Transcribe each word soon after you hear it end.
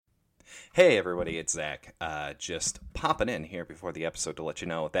Hey everybody, it's Zach. Just popping in here before the episode to let you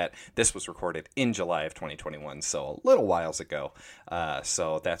know that this was recorded in July of 2021, so a little whiles ago.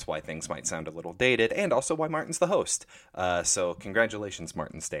 So that's why things might sound a little dated, and also why Martin's the host. So congratulations,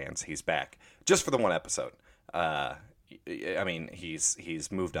 Martin Stans. He's back just for the one episode. I mean, he's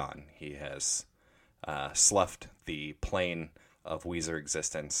moved on. He has sloughed the plane of Weezer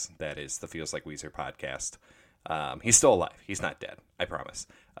existence that is the Feels Like Weezer podcast. He's still alive. He's not dead. I promise.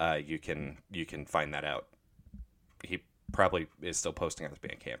 You can find that out. He probably is still posting on his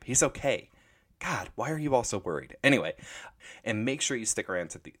Bandcamp. He's okay. God, why are you all so worried? Anyway, and make sure you stick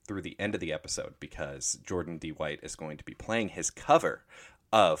around through the end of the episode because Jordan D. White is going to be playing his cover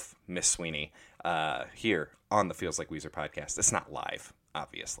of Miss Sweeney here on the Feels Like Weezer podcast. It's not live,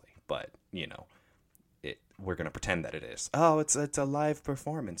 obviously, but you know. We're going to pretend that it is. Oh, it's a live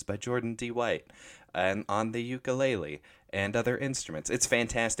performance by Jordan D. White and on the ukulele and other instruments. It's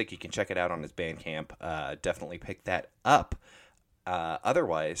fantastic. You can check it out on his Bandcamp. Definitely pick that up.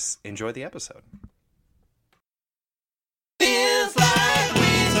 Otherwise, enjoy the episode. Feels like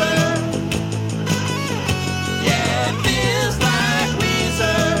Weezer. Yeah, it feels like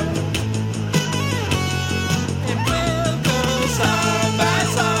Weezer. And we'll go song by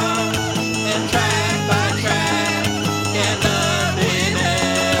song and track by track. And nothing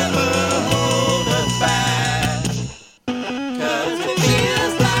ever hold us back. 'Cause it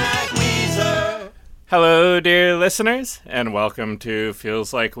feels like Weezer. Hello, dear listeners, and welcome to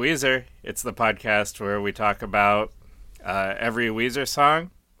Feels Like Weezer. It's the podcast where we talk about every Weezer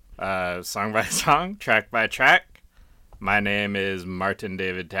song, song by song, track by track. My name is Martin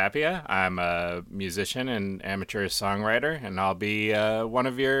David Tapia. I'm a musician and amateur songwriter, and I'll be one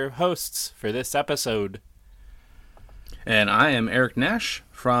of your hosts for this episode. And I am Eric Nash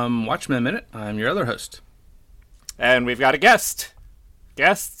from Watchmen Minute. I'm your other host. And we've got a guest.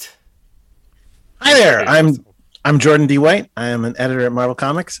 Hi there. I'm Jordan D. White. I am an editor at Marvel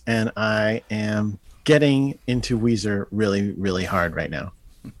Comics, and I am getting into Weezer really, really hard right now.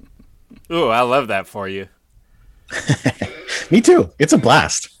 Ooh, I love that for you. Me too. It's a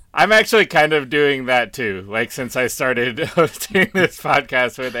blast. I'm actually kind of doing that too, like since I started hosting this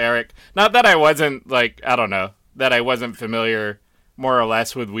podcast with Eric. Not that I wasn't, that I wasn't familiar more or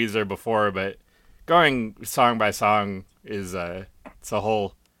less with Weezer before, but going song by song is, I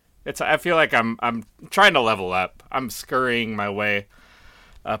feel like I'm trying to level up. I'm scurrying my way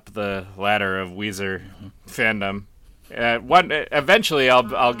up the ladder of Weezer fandom. Eventually,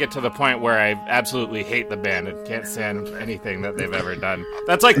 I'll get to the point where I absolutely hate the band and can't stand anything that they've ever done.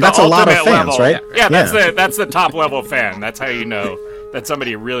 That's like that's the a lot ultimate of fans, level, right? Yeah, that's the top level fan. That's how you know that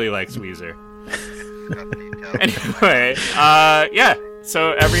somebody really likes Weezer. Anyway, yeah.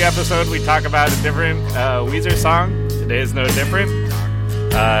 So every episode we talk about a different Weezer song. Today is no different.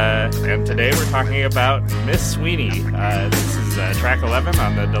 And today we're talking about Miss Sweeney. This is track 11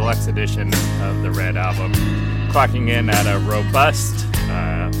 on the Deluxe edition of the Red Album, clocking in at a robust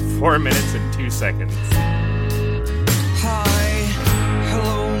 4 minutes and 2 seconds. Hi,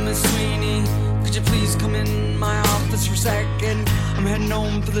 hello, Miss Sweeney. Could you please come in my office for a second? I'm heading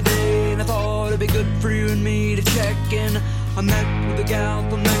home for the day, and I thought it'd be good for you and me to check in. I met with a gal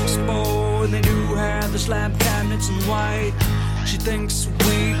from Expo, and they do have the slab cabinets in white. She thinks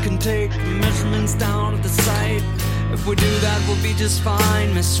we can take measurements down at the site. If we do that, we'll be just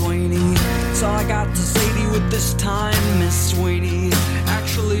fine, Miss Sweeney. That's all I got to say to you at this time, Miss Sweeney.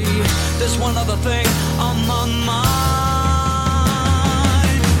 Actually, there's one other thing on my mind.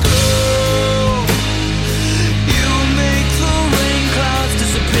 Girl, you make the rain clouds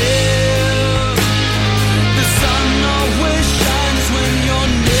disappear. The sun always shines when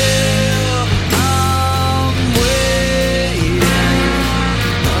you're near. I'm waiting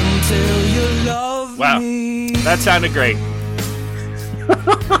until you love Wow. me. That sounded great.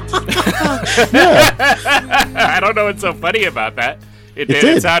 I don't know what's so funny about that. It did.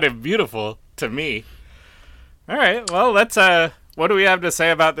 It sounded beautiful to me. All right. Well, let's. What do we have to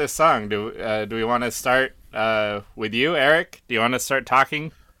say about this song? Do we want to start with you, Eric? Do you want to start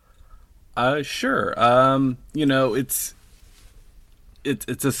talking? Sure.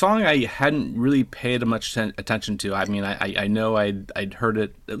 It's a song I hadn't really paid much attention to. I mean, I know I'd heard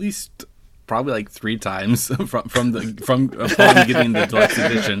it at least probably like 3 times from getting the Deluxe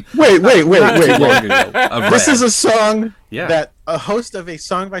edition. Wait. This is a song that a host of a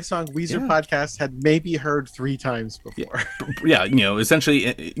song-by-song Weezer podcast had maybe heard 3 times before. Yeah,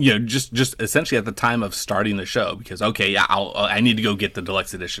 essentially, just essentially at the time of starting the show, because I need to go get the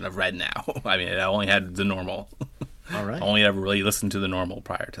Deluxe edition of Red now. I mean, I only had the normal. All right. Only ever really listened to the normal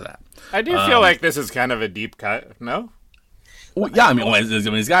prior to that. I do feel like this is kind of a deep cut. No. Well, yeah, I mean,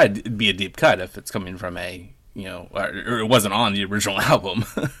 it's got to be a deep cut if it's coming from a, or it wasn't on the original album.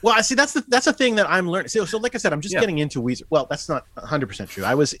 Well, I see that's the thing that I'm learning. So like I said, I'm just getting into Weezer. Well, that's not 100% true.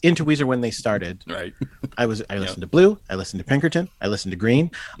 I was into Weezer when they started. Right. I listened to Blue. I listened to Pinkerton. I listened to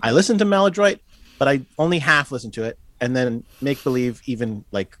Green. I listened to Maladroit, but I only half listened to it, and then Make Believe even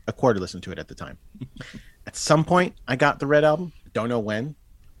like a quarter listened to it at the time. At some point, I got the Red album. Don't know when.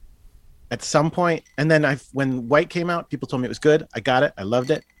 At some point, and then when White came out, people told me it was good. I got it. I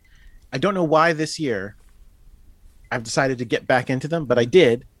loved it. I don't know why this year I've decided to get back into them, but I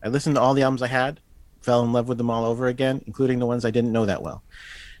did. I listened to all the albums I had, fell in love with them all over again, including the ones I didn't know that well.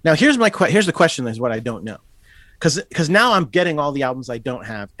 Now, here's the question: is what I don't know, because now I'm getting all the albums I don't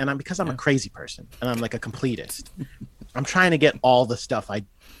have, and because I'm a crazy person and I'm like a completist. I'm trying to get all the stuff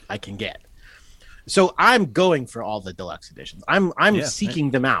I can get. So I'm going for all the deluxe editions. I'm seeking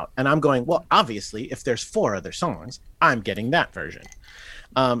them out, and I'm going, well, obviously, if there's 4 other songs, I'm getting that version.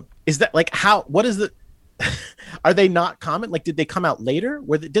 Is that like what is the are they not common? Like, did they come out later?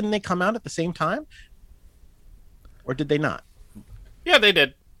 Didn't they come out at the same time? Or did they not? Yeah, they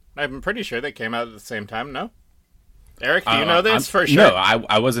did. I'm pretty sure they came out at the same time, no? Eric, do you know this for sure? No,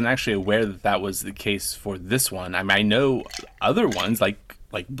 I wasn't actually aware that was the case for this one. I mean, I know other ones like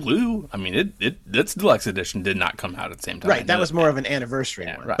Blue. I mean, its deluxe edition did not come out at the same time. Right, that was more of an anniversary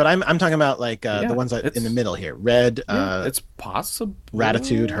one. Right. But I'm talking about like the ones in the middle here. Red, it's possible.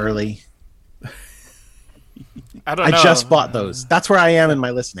 Ratitude, Hurley. I don't know. I just bought those. That's where I am in my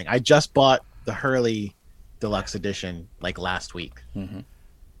listening. I just bought the Hurley deluxe edition like last week. Mm-hmm.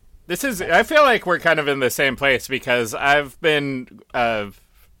 I feel like we're kind of in the same place because I've been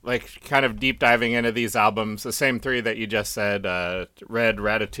like kind of deep diving into these albums, the same 3 that you just said, Red,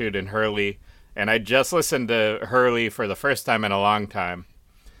 Ratitude, and Hurley. And I just listened to Hurley for the first time in a long time.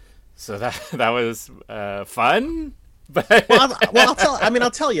 So that was fun. But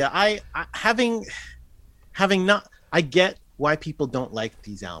I'll tell you, I get why people don't like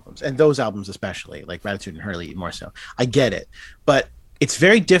these albums, and those albums especially, like Ratitude and Hurley more so. I get it. But it's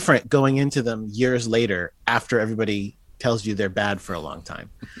very different going into them years later after everybody tells you they're bad for a long time,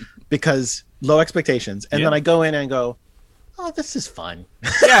 because low expectations. And then I go in and go, oh, this is fun.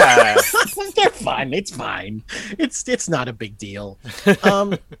 yeah, they're fun. It's fine. It's not a big deal.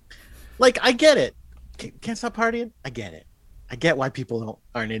 Like, I get it. Can't Stop Partying. I get it. I get why people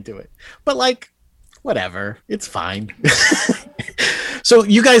aren't into it, but like, whatever. It's fine. So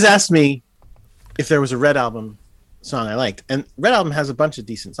you guys asked me if there was a Red album song I liked, and Red album has a bunch of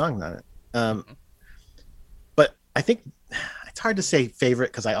decent songs on it. But I think it's hard to say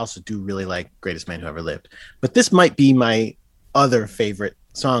favorite because I also do really like Greatest Man Who Ever Lived. But this might be my other favorite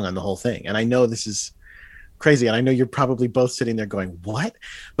song on the whole thing. And I know this is crazy, and I know you're probably both sitting there going, what?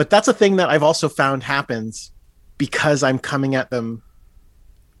 But that's a thing that I've also found happens because I'm coming at them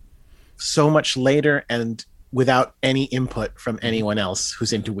so much later and without any input from anyone else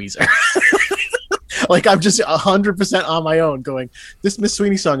who's into Weezer. Like, I'm just 100% on my own going, this Miss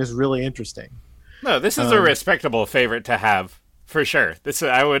Sweeney song is really interesting. No, this is a respectable favorite to have, for sure.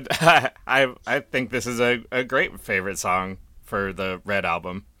 I think this is a great favorite song for the Red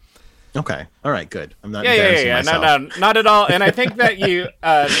album. Okay. All right, good. I'm not embarrassing myself. No, not at all. And I think that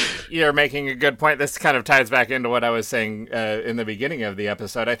you're making a good point. This kind of ties back into what I was saying in the beginning of the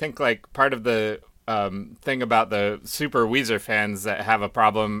episode. I think like part of the thing about the super Weezer fans that have a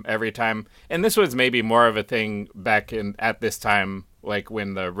problem every time, and this was maybe more of a thing back at this time, like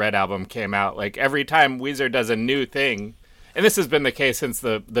when the Red album came out, like every time Weezer does a new thing, and this has been the case since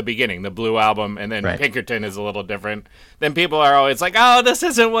the beginning, the Blue album, and then Pinkerton is a little different, then people are always like, oh, this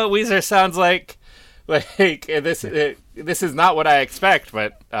isn't what Weezer sounds like this is not what I expect.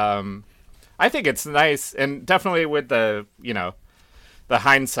 But I think it's nice, and definitely with the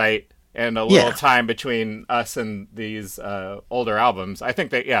hindsight and a little time between us and these older albums, I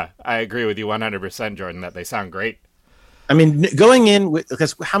think that, I agree with you 100%, Jordan, that they sound great. I mean, going in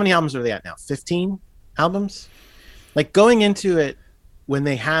because how many albums are they at now? 15 albums? Like, going into it when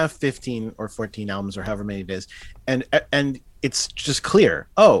they have 15 or 14 albums or however many it is, and it's just clear,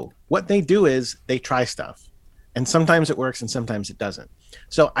 what they do is they try stuff, and sometimes it works and sometimes it doesn't.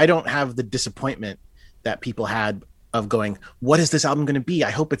 So I don't have the disappointment that people had of going, what is this album going to be?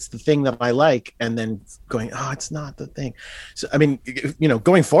 I hope it's the thing that I like, and then going, oh, it's not the thing. So, I mean,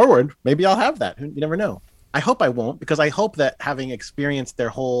 going forward, maybe I'll have that. You never know. I hope I won't, because I hope that having experienced their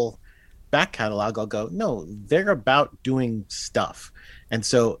whole back catalog, I'll go, no, they're about doing stuff. And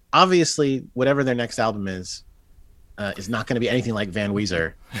so obviously whatever their next album is, is not going to be anything like Van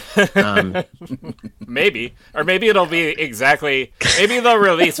Weezer. Maybe it'll be exactly. Maybe they'll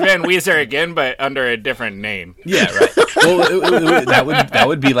release Van Weezer again, but under a different name. Yeah, right. Well, that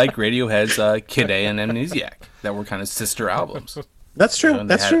would be like Radiohead's Kid A and Amnesiac, that were kind of sister albums. That's true.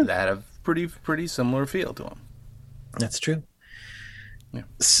 That's true. That had a pretty similar feel to them. That's true. Yeah.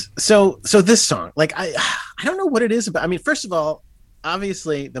 So this song, like I don't know what it is about. I mean, first of all,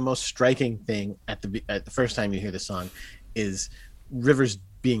 obviously the most striking thing at the first time you hear the song is Rivers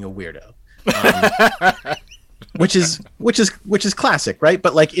being a weirdo, which is classic, right?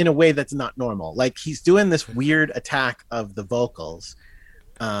 But like in a way that's not normal. Like he's doing this weird attack of the vocals.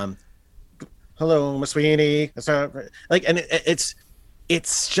 Hello, Miss Sweeney. Like, and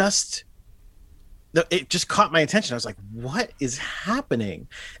it's just. It just caught my attention. I was like, what is happening?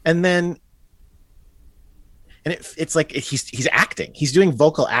 And then it's like he's acting. He's doing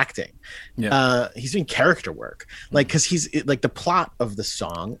vocal acting. Yeah. He's doing character work. Like, because he's like, the plot of the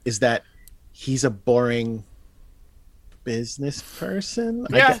song is that he's a boring business person.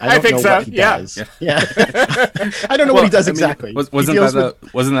 Yeah, I don't think know so. what he does. Yeah. I don't know what he does exactly. Wasn't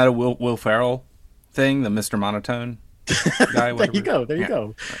that a Will Ferrell thing? The Mr. Monotone guy? There you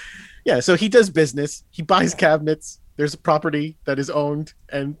go. Yeah, so he does business. He buys cabinets. There's a property that is owned,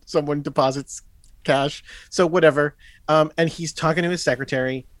 and someone deposits cash. So whatever. And he's talking to his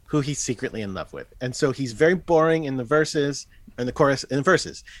secretary, who he's secretly in love with. And so he's very boring in the verses, and the chorus, in the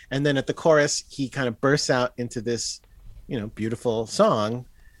verses. And then at the chorus, he kind of bursts out into this, beautiful song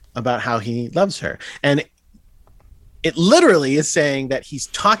about how he loves her. And it literally is saying that he's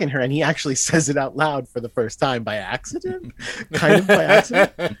talking to her, and he actually says it out loud for the first time by accident, kind of by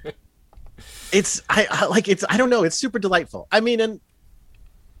accident. I don't know. It's super delightful. I mean, and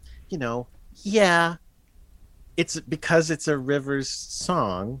yeah, it's because it's a Rivers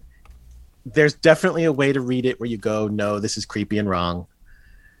song. There's definitely a way to read it where you go, no, this is creepy and wrong.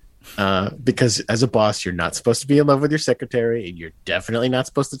 Because as a boss, you're not supposed to be in love with your secretary, and you're definitely not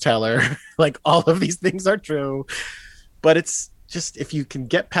supposed to tell her. Like, all of these things are true, but it's just, if you can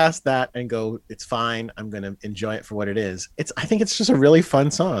get past that and go, it's fine, I'm going to enjoy it for what it is. I think it's just a really fun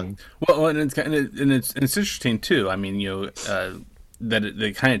song. Well, and it's interesting too. I mean, that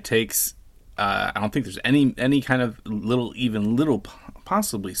it kind of takes. I don't think there's any kind of little,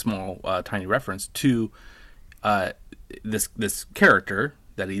 possibly small, tiny reference to this character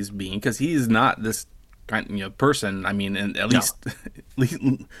that he's being, because he is not this kind of person. I mean, and at least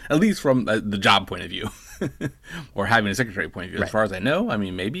from the job point of view, or having a secretary point of view. Right. As far as I know, I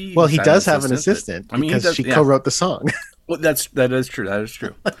mean, maybe. Well, he does have an assistant. Because she co-wrote the song. Well, that is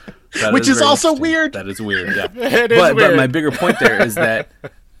true. Which is also weird. That is weird. Yeah, weird. But my bigger point there is that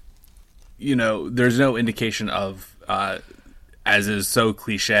there's no indication of, as is so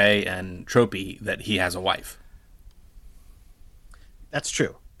cliche and tropey, that he has a wife. That's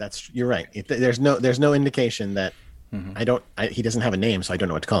true. You're right. There's no indication that. Mm-hmm. He doesn't have a name, so I don't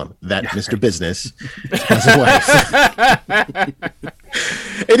know what to call him. That Mr. Business has a wife.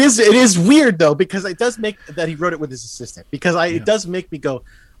 It is weird though, because it does make that he wrote it with his assistant. Because it does make me go,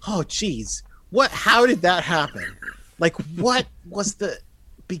 oh geez, how did that happen? Like, what was the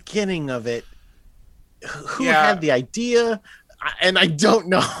beginning of it? Who had the idea? And I don't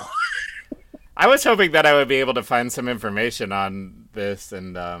know. I was hoping that I would be able to find some information on this,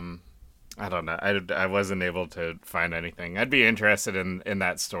 and I don't know. I wasn't able to find anything. I'd be interested in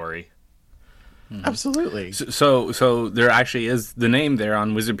that story. Absolutely. So there actually is the name there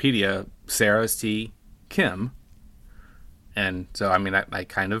on Wikipedia, Sarah C. Kim. And so, I mean, I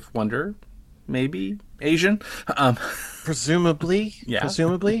kind of wonder, maybe Asian? Presumably. Yeah.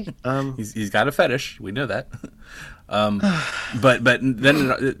 Presumably. He's got a fetish. We know that. But then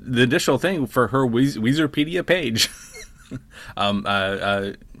the additional thing for her Weezerpedia page,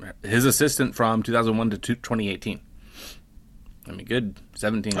 his assistant from 2001 to 2018. I mean, good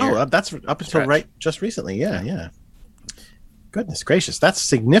 17 years. Oh, that's up until just recently. Yeah. Goodness gracious. That's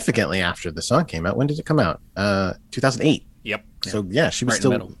significantly after the song came out. When did it come out? 2008. Yep. So yeah, she was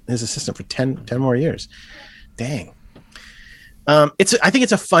still his assistant for 10 more years. Dang. I think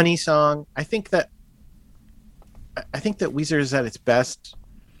it's a funny song. I think that Weezer is at its best.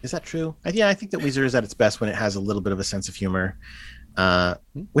 Is that true? Yeah, I think that Weezer is at its best when it has a little bit of a sense of humor,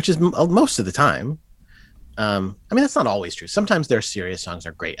 which is most of the time. I mean, that's not always true. Sometimes their serious songs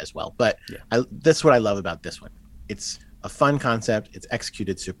are great as well. But that's what I love about this one. It's a fun concept. It's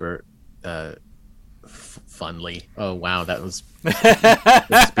executed super funly. Oh, wow. That was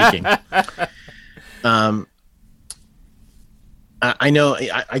speaking. I know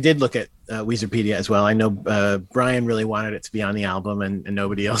I did look at Weezerpedia as well. I know Brian really wanted it to be on the album, and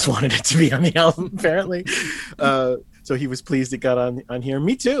nobody else wanted it to be on the album, apparently. So he was pleased it got on here.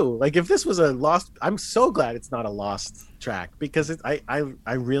 Me too. Like if this was a lost, I'm so glad it's not a lost track because I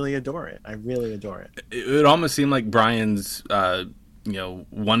really adore it. I really adore it. It almost seemed like Brian's,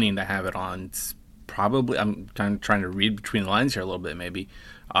 wanting to have it on. It's probably, I'm trying to read between the lines here a little bit, maybe,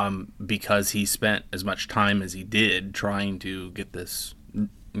 because he spent as much time as he did trying to get this,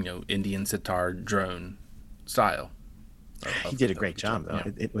 Indian sitar drone style. He did a great job, though.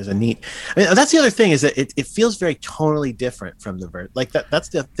 Yeah. It was a neat. I mean, that's the other thing is that it feels very tonally different from the verse. Like that's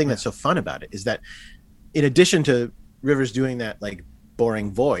the thing that's so fun about it is that, in addition to Rivers doing that like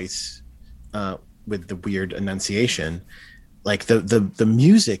boring voice with the weird enunciation, like the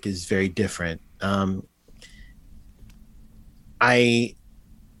music is very different. I'm going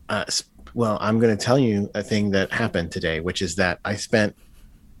to tell you a thing that happened today, which is that I spent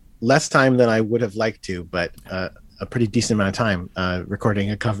less time than I would have liked to, but a pretty decent amount of time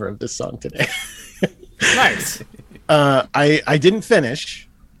recording a cover of this song today. Nice. I didn't finish.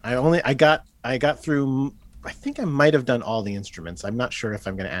 I got through. I think I might have done all the instruments. I'm not sure if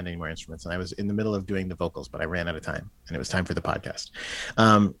I'm going to add any more instruments. And I was in the middle of doing the vocals, but I ran out of time, and it was time for the podcast.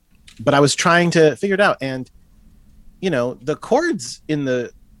 But I was trying to figure it out, and the chords in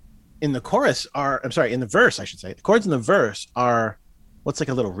the chorus are. I'm sorry, in the verse, I should say. The chords in the verse are what's like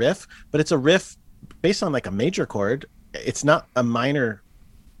a little riff, but it's a riff based on like a major chord. It's not a minor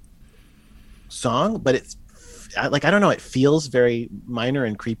song, but it's like, I don't know, it feels very minor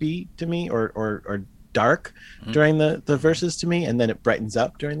and creepy to me, or dark during the verses to me, and then it brightens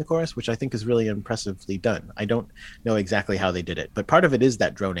up during the chorus, which I think is really impressively done. I don't know exactly how they did it, but part of it is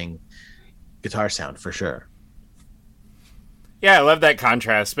that droning guitar sound for sure. Yeah, I love that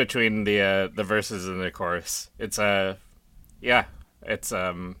contrast between the verses and the chorus. It's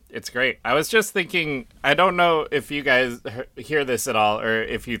It's great. I was just thinking, I don't know if you guys hear this at all or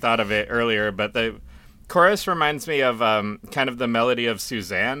if you thought of it earlier, but the chorus reminds me of kind of the melody of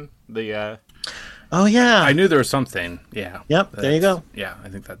Suzanne. Oh yeah, I knew there was something. Yeah. Yep. There you go. Yeah, I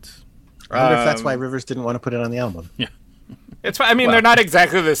think that's. I wonder if that's why Rivers didn't want to put it on the album. Yeah. They're not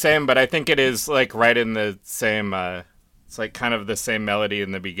exactly the same, but I think it is like right in the same. It's like kind of the same melody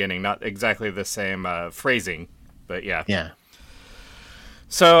in the beginning, not exactly the same phrasing, but yeah. Yeah.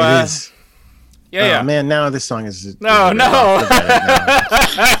 So it is. Yeah. Oh, man, now this song is no.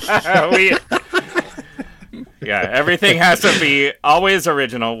 Yeah, everything has to be always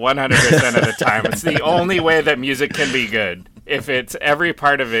original 100% of the time. It's the only way that music can be good. If it's every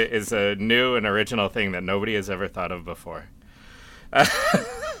part of it is a new and original thing that nobody has ever thought of before.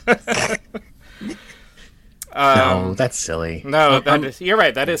 No, that's silly. No, you're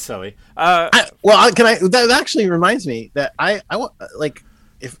right. That is silly. That actually reminds me that I want, like,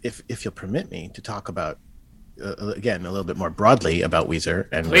 if you'll permit me to talk about again a little bit more broadly about Weezer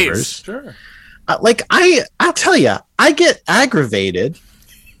and Please. Rivers. Sure. I'll tell you, I get aggravated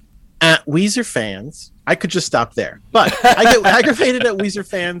at Weezer fans. I could just stop there, but I get aggravated at Weezer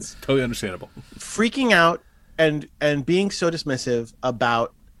fans. Totally understandable. Freaking out and being so dismissive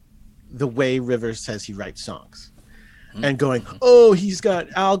about the way Rivers says he writes songs, and going, "Oh, he's got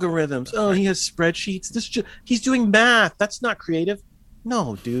algorithms. Oh, he has spreadsheets. He's doing math. That's not creative."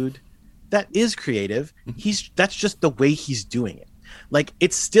 No, dude, that is creative. That's just the way he's doing it. Like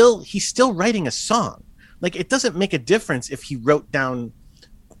he's still writing a song. Like it doesn't make a difference if he wrote down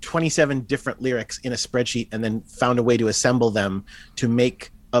 27 different lyrics in a spreadsheet and then found a way to assemble them to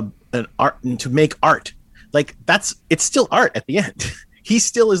make art. Like it's still art at the end. He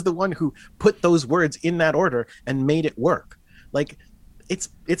still is the one who put those words in that order and made it work. Like it's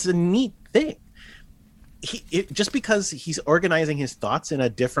a neat thing. Just because he's organizing his thoughts in a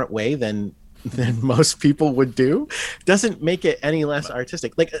different way than most people would do doesn't make it any less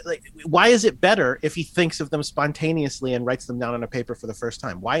artistic. Like why is it better if he thinks of them spontaneously and writes them down on a paper for the first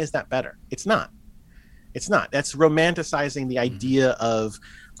time? Why is that better? It's not. That's romanticizing the idea of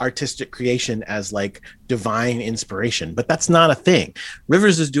artistic creation as like divine inspiration, but that's not a thing.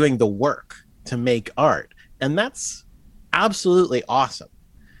 Rivers is doing the work to make art, and that's absolutely awesome.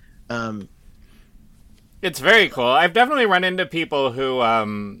 It's very cool. I've definitely run into people who,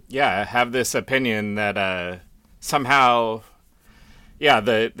 have this opinion that somehow,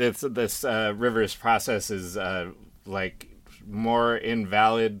 this Rivers process is like more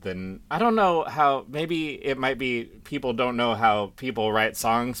invalid than, I don't know how, maybe it might be people don't know how people write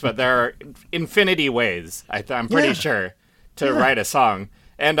songs, but there are infinity ways, I'm pretty sure, to write a song.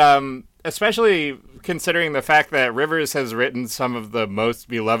 And especially considering the fact that Rivers has written some of the most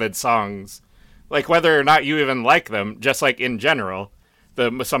beloved songs, like whether or not you even like them, just like in general,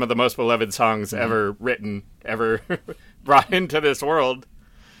 some of the most beloved songs ever written, ever brought into this world.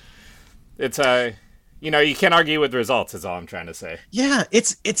 It's you can't argue with results is all I'm trying to say. Yeah,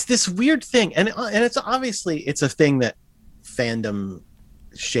 it's this weird thing, and it's obviously it's a thing that fandom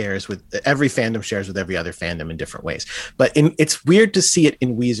shares with every other fandom in different ways. But it's weird to see it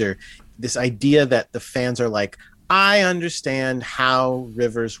in Weezer, this idea that the fans are like, I understand how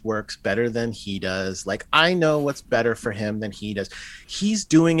Rivers works better than he does. Like, I know what's better for him than he does. He's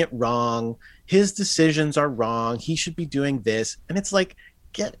doing it wrong. His decisions are wrong. He should be doing this. And it's like,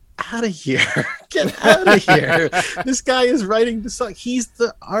 get out of here. Get out of here. This guy is writing the song. He's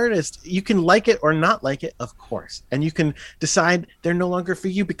the artist. You can like it or not like it, of course. And you can decide they're no longer for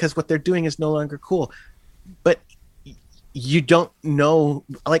you because what they're doing is no longer cool. But you don't know,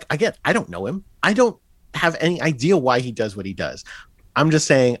 like, again, I don't know him. I don't have any idea why he does what he does. I'm just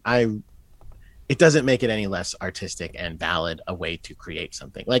saying it doesn't make it any less artistic and valid a way to create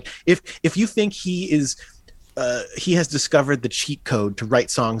something. Like if you think he has discovered the cheat code to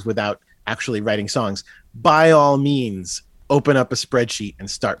write songs without actually writing songs, by all means open up a spreadsheet and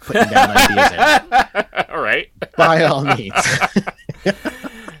start putting down ideas in. All right. By all means.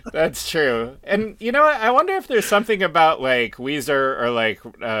 That's true. And you know what? I wonder if there's something about like Weezer or like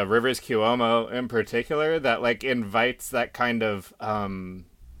Rivers Cuomo in particular that like invites that kind of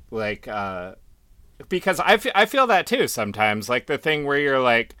because I feel that too sometimes, like the thing where you're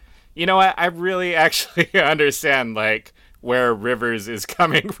like, you know what? I really actually understand like where Rivers is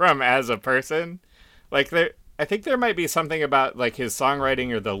coming from as a person. Like I think there might be something about like his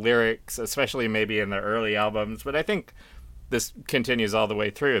songwriting or the lyrics, especially maybe in the early albums, but I think this continues all the way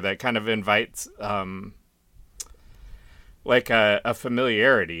through, that kind of invites like a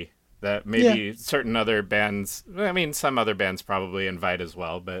familiarity that maybe certain other bands, I mean, some other bands probably invite as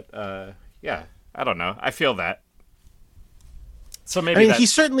well, but yeah, I don't know. I feel that. So maybe he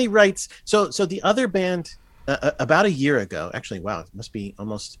certainly writes. So the other band about a year ago, actually, wow, it must be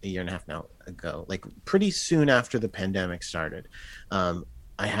almost a year and a half now ago, like pretty soon after the pandemic started, I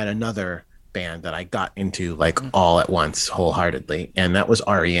had another band that I got into like all at once wholeheartedly, and that was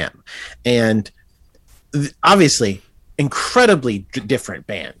REM. And obviously incredibly different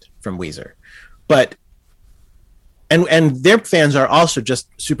band from Weezer, but and their fans are also just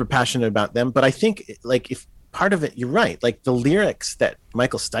super passionate about them. But I think like if part of it, you're right, like the lyrics that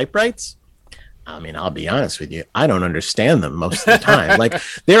Michael Stipe writes, I mean, I'll be honest with you, I don't understand them most of the time. Like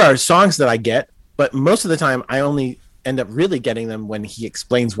there are songs that I get, but most of the time I only end up really getting them when he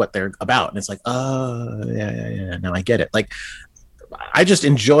explains what they're about, and it's like, oh yeah, now I get it. Like I just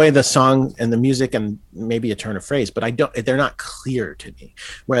enjoy the song and the music and maybe a turn of phrase, but they're not clear to me.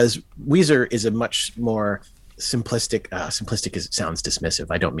 Whereas Weezer is a much more simplistic sounds dismissive,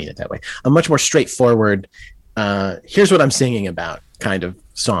 I don't mean it that way, a much more straightforward, here's what I'm singing about kind of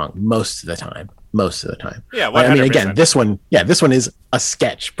song most of the time. Yeah, 100%. I mean, again, this one is a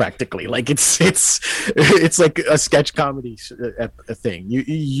sketch practically. Like it's like a sketch comedy a thing.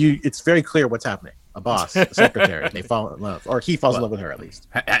 It's very clear what's happening. A boss, a secretary, they fall in love, or he falls in love with her at least.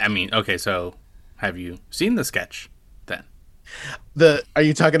 I mean, okay, so have you seen the sketch then? Are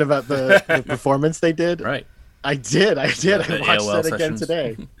you talking about the performance they did? Right. I did. I watched AOL it again sessions.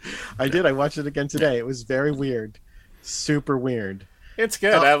 today. I watched it again today. It was very weird, super weird. It's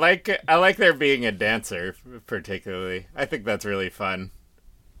good. I like there being a dancer particularly. I think that's really fun.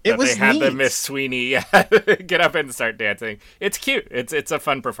 It was they had neat. the Miss Sweeney get up and start dancing. It's cute. It's a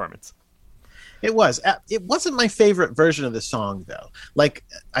fun performance. It was. It wasn't my favorite version of the song though. Like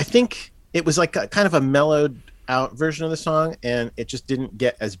I think it was like kind of a mellowed out version of the song, and it just didn't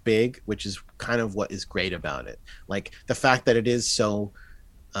get as big, which is kind of what is great about it. Like the fact that it is so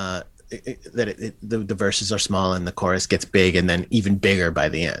the verses are small and the chorus gets big and then even bigger by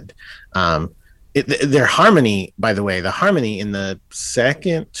the end. Their harmony, by the way, the harmony in the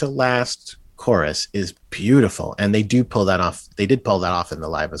second to last chorus is beautiful, and they did pull that off in the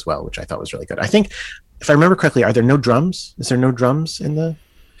live as well, which I thought was really good. I think, if I remember correctly, are there no drums? Is there no drums in the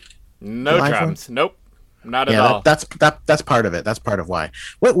drums one? Nope, not at all. That's part of it. That's part of why.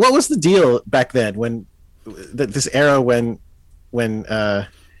 What was the deal back then when this era when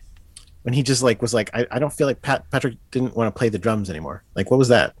he just like was like, I don't feel like Patrick didn't want to play the drums anymore. Like, what was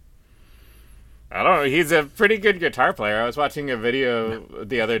that? I don't know. He's a pretty good guitar player. I was watching a video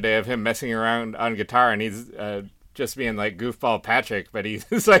the other day of him messing around on guitar, and he's just being like goofball Patrick, but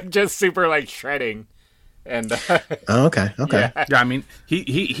he's like just super like shredding. And okay. Yeah, I mean,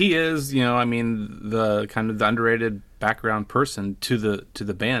 he is, I mean, the kind of the underrated background person to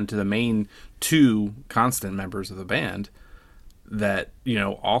the band, to the main two constant members of the band. that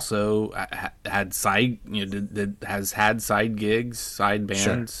also had side has had side gigs, side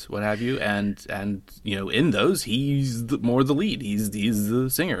bands, what have you, and in those he's more the lead. He's the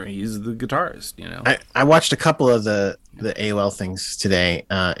singer. He's the guitarist. I watched a couple of the AOL things today,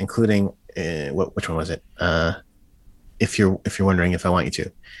 including which one was it? If you're wondering if I want you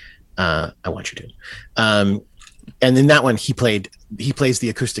to, I want you to. And in that one, he plays the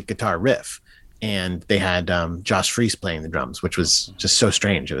acoustic guitar riff. And they had Josh Freese playing the drums, which was just so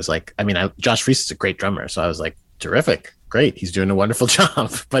strange. It was like, Josh Freese is a great drummer. So I was like, terrific, great. He's doing a wonderful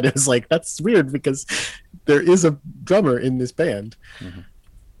job. But it was like, that's weird because there is a drummer in this band.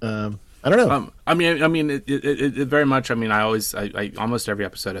 Mm-hmm. I don't know. It very much. I almost every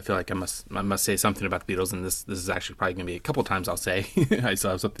episode I feel like I must say something about the Beatles, and this is actually probably going to be a couple times I'll say. I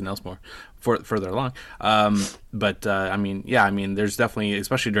still have something else more further along. There's definitely,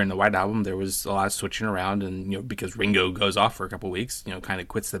 especially during the White Album, there was a lot of switching around, and because Ringo goes off for a couple of weeks, kind of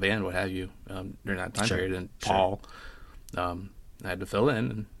quits the band, what have you, during that time period, and Paul had to fill in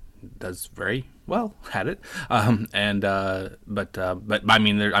and does very well at it. I'm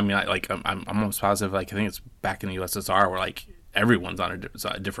almost positive. Like I think it's back in the USSR where like everyone's on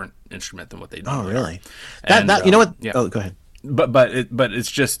a different instrument than what they do. Oh, really? And, that you know what? Yeah. Oh, go ahead. But it's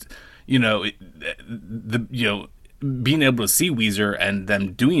just being able to see Weezer and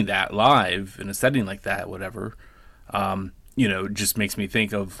them doing that live in a setting like that, whatever. Just makes me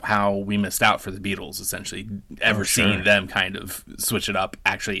think of how we missed out for the Beatles, essentially, seeing them kind of switch it up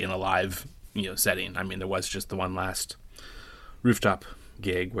actually in a live, setting. I mean, there was just the one last rooftop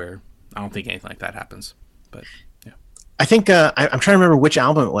gig where I don't think anything like that happens. But, yeah. I think I'm trying to remember which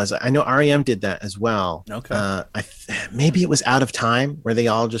album it was. I know REM did that as well. Okay. Maybe it was Out of Time where they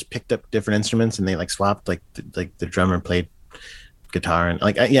all just picked up different instruments and they like swapped, like the drummer played guitar and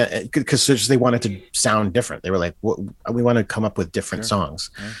because they wanted to sound different. They were like, we want to come up with different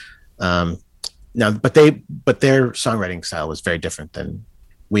songs. Yeah. But their songwriting style was very different than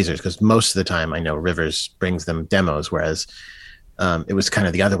Weezer's, because most of the time I know Rivers brings them demos, whereas it was kind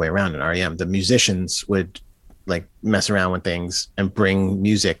of the other way around in REM. The musicians would like mess around with things and bring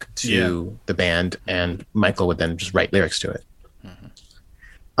music to the band, and Michael would then just write lyrics to it.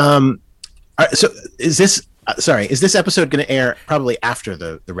 Mm-hmm. So is this episode going to air probably after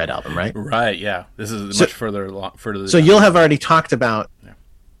the Red Album, right? Right, yeah. This is much further. So you'll have already talked about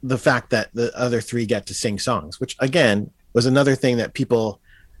the fact that the other three get to sing songs, which again was another thing that people,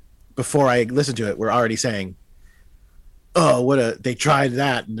 before I listened to it, were already saying, "Oh, they tried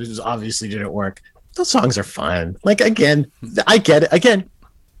that and this obviously didn't work." Those songs are fun. Like, again, I get it. Again,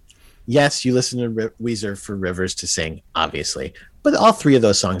 yes, you listen to Weezer for Rivers to sing, obviously, but all three of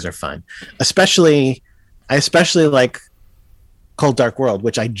those songs are fun. I especially like Cold Dark World,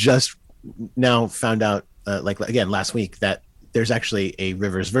 which I just now found out, last week, that there's actually a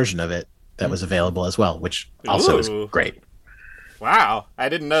Rivers version of it that was available as well, which also is great. Wow, I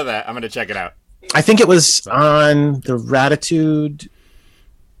didn't know that. I'm going to check it out. I think it was on the Ratitude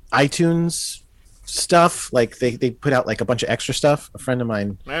iTunes stuff. Like they put out like a bunch of extra stuff. A friend of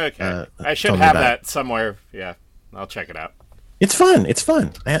mine. Okay, I should have that somewhere. Yeah, I'll check it out. It's fun.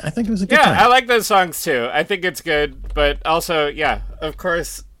 I think it was a good time. I like those songs too. I think it's good, but also, of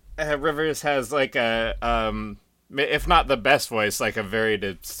course, Rivers has like a, if not the best voice, like a very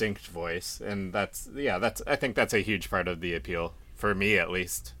distinct voice, and I think that's a huge part of the appeal for me, at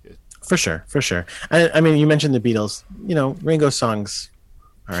least. For sure. I mean, you mentioned the Beatles. Ringo songs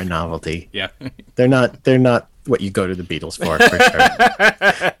are a novelty. Yeah, they're not what you go to the Beatles for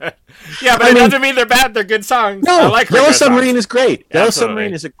sure. Yeah, but it doesn't mean they're bad. They're good songs. No, I like Yellow Submarine is great. Absolutely. Yellow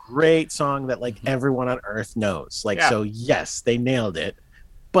Submarine is a great song that like everyone on Earth knows. So yes, they nailed it,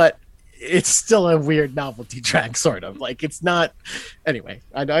 but it's still a weird novelty track, sort of. Like it's not. Anyway,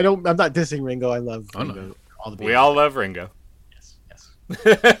 I'm not dissing Ringo. I love Ringo. No. All the Beatles. We all love Ringo. Yes.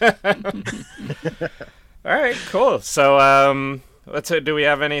 All right, cool. So, do we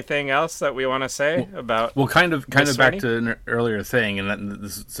have anything else that we want to say about? Well, kind of back to an earlier thing, and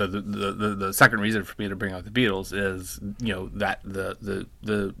the second reason for me to bring out the Beatles is that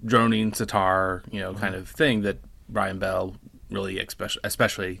the droning sitar kind of thing that Brian Bell really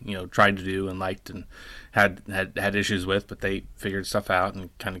especially tried to do and liked and had issues with, but they figured stuff out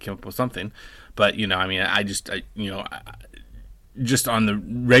and kind of came up with something. But just on the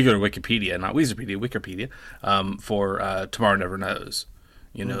regular Wikipedia, not Wikipedia, for Tomorrow Never Knows,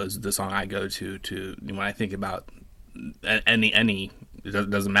 is the song I go to when I think about any it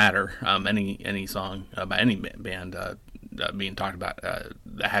doesn't matter, any song by any band being talked about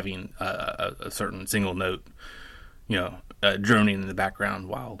having a certain single note, droning in the background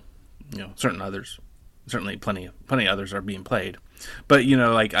while certain others certainly plenty others are being played. But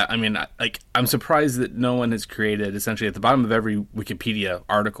I'm surprised that no one has created, essentially at the bottom of every Wikipedia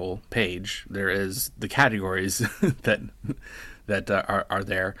article page, there is the categories that are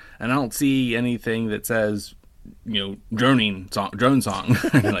there, and I don't see anything that says drone song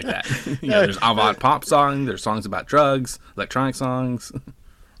anything like that. There's avant pop song, there's songs about drugs, electronic songs,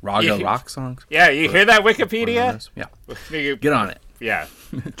 raga rock songs. Yeah, you hear that, Wikipedia? Yeah, get on it. Yeah.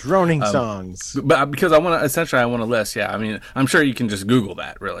 Droning songs. But because I want to list. Yeah, I mean, I'm sure you can just Google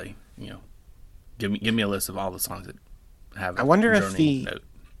that. Really, give me a list of all the songs that have. I wonder if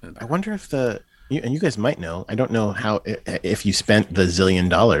and you guys might know. I don't know if you spent the $1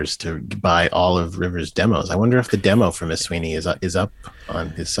 zillion to buy all of Rivers' demos. I wonder if the demo for Miss Sweeney is up on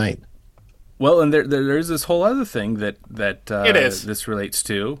his site. Well, and there's this whole other thing that it is. This relates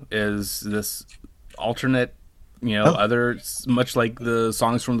to is this alternate. Other, much like the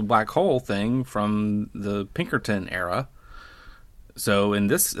songs from the Black Hole thing from the Pinkerton era. So at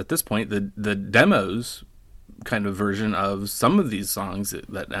this point, the demos kind of version of some of these songs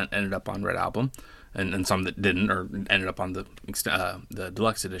that ended up on Red Album, and some that didn't, or ended up on the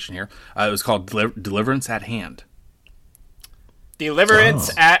deluxe edition here. It was called Deliverance at Hand. Deliverance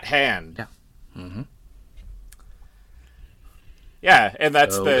at Hand. Yeah. Mm-hmm. Yeah, and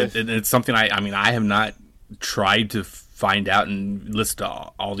that's it's something I have not tried to find out and list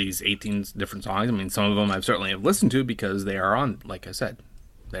all these 18 different songs. I mean, some of them I've certainly listened to because they are on, like I said,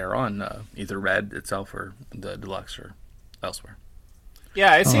 they are on either Red itself or the deluxe or elsewhere.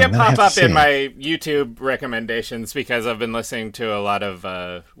 Yeah, I see it pop up in my YouTube recommendations because I've been listening to a lot of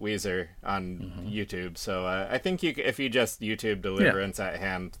Weezer on YouTube. So I think if you just YouTube Deliverance at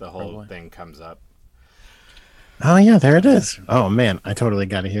Hand, the whole thing comes up. Oh, yeah, there it is. Oh, man, I totally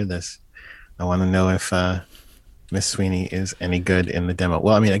got to hear this. I want to know if Miss Sweeney is any good in the demo.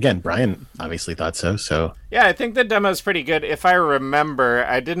 Well, I mean, again, Brian obviously thought so. So yeah, I think the demo is pretty good. If I remember,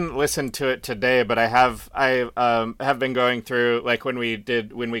 I didn't listen to it today, but I have been going through, like when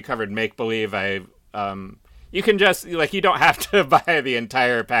we covered Make Believe. You can just you don't have to buy the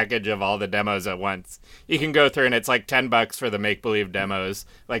entire package of all the demos at once. You can go through and it's like $10 for the Make Believe demos,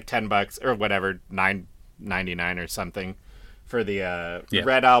 like $10 or whatever, $9.99 or something. For the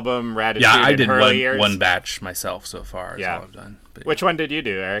Red Album, Raditude, I did one batch myself so far. Yeah, all I've done. But, which one did you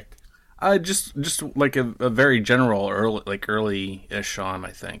do, Eric? Just like a very general early-ish on,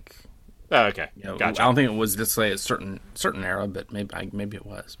 I think. Oh, okay, gotcha. I don't think it was just a certain era, but maybe it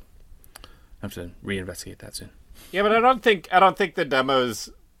was. I have to reinvestigate that soon. Yeah, but I don't think the demo's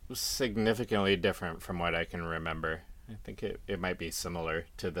significantly different from what I can remember. I think it might be similar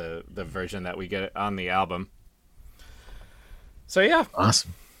to the version that we get on the album. So yeah,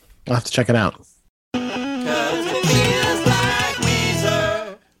 awesome. I'll have to check it out.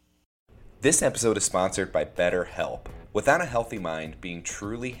 This episode is sponsored by BetterHelp. Without a healthy mind, being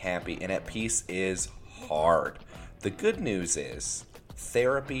truly happy and at peace is hard. The good news is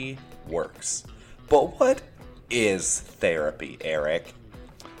therapy works. But what is therapy, Eric?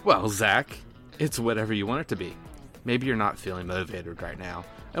 Well, Zach, it's whatever you want it to be. Maybe you're not feeling motivated right now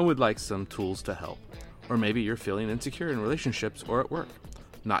and would like some tools to help. Or maybe you're feeling insecure in relationships or at work,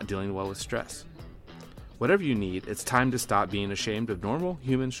 not dealing well with stress. Whatever you need, it's time to stop being ashamed of normal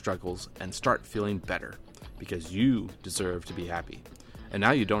human struggles and start feeling better, because you deserve to be happy. And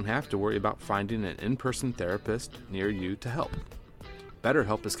now you don't have to worry about finding an in-person therapist near you to help.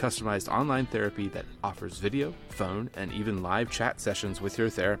 BetterHelp is customized online therapy that offers video, phone, and even live chat sessions with your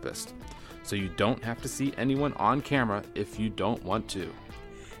therapist, so you don't have to see anyone on camera if you don't want to.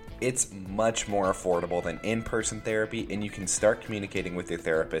 It's much more affordable than in-person therapy, and you can start communicating with your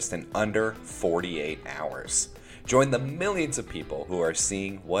therapist in under 48 hours. Join the millions of people who are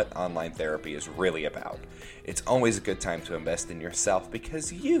seeing what online therapy is really about. It's always a good time to invest in yourself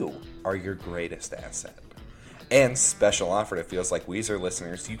because you are your greatest asset. And special offer to Feels Like Weezer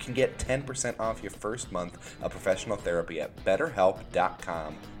listeners, you can get 10% off your first month of professional therapy at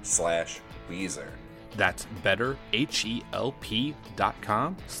betterhelp.com/Weezer. That's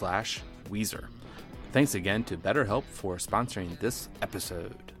betterhelp.com/Weezer. Thanks again to BetterHelp for sponsoring this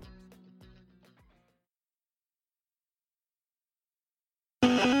episode.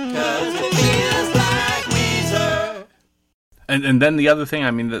 And then the other thing,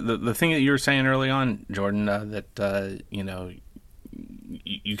 I mean, the thing that you were saying early on, Jordan, that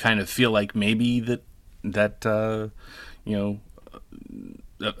you kind of feel like maybe that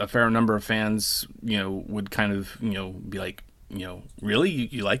a fair number of fans, would kind of, be like, really,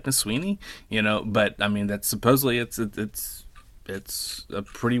 you like Miss Sweeney, but I mean, that's supposedly it's a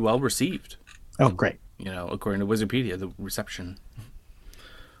pretty well received. Oh, great. According to Wikipedia, the reception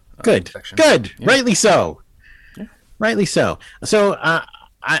Good. section. Good. Yeah. Rightly so. Yeah. Rightly so. So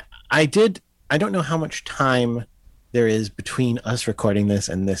I don't know how much time there is between us recording this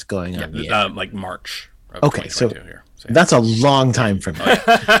and this going on. Like March. Of Okay, so 2022 here. that's a long time from now.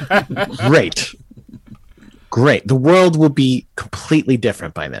 Great. The world will be completely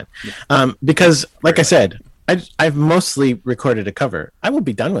different by then. Because, like I said, I've mostly recorded a cover. I will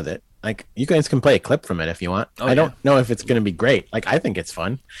be done with it. Like, you guys can play a clip from it if you want. I don't know if it's going to be great. Like, I think it's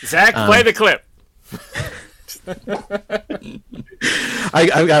fun. Zach, play the clip.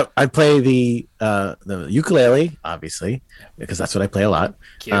 I play the ukulele, obviously, because that's what I play a lot.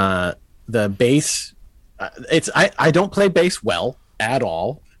 Cute. The bass, I don't play bass well at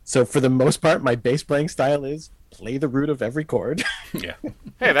all. So for the most part, my bass playing style is play the root of every chord. Yeah.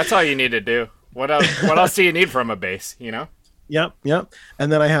 Hey, that's all you need to do. What else do you need from a bass, you know? Yep.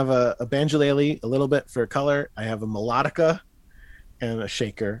 And then I have a banjolele, a little bit for color. I have a melodica and a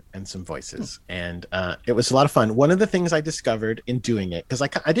shaker and some voices. And it was a lot of fun. One of the things I discovered in doing it, because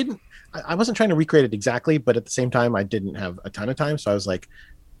I wasn't trying to recreate it exactly, but at the same time, I didn't have a ton of time. So I was like,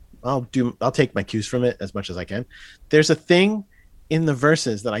 I'll take my cues from it as much as I can. There's a thing in the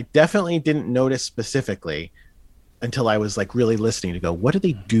verses that I definitely didn't notice specifically until I was like really listening to go, what do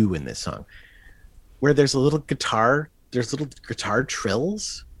they do in this song? Where there's little guitar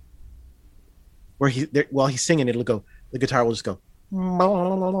trills where while he's singing, the guitar will just go. And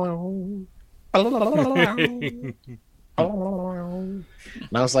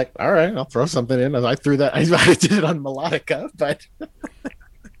I was like, all right, I'll throw something in. And I threw that. I did it on melodica, but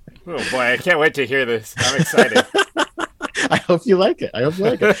Oh boy, I can't wait to hear this. I'm excited. I hope you like it.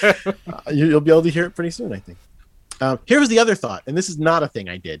 You'll be able to hear it pretty soon, I think. Here was the other thought, and this is not a thing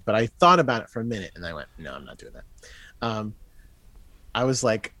I did, but I thought about it for a minute, and I went, no, I'm not doing that. I was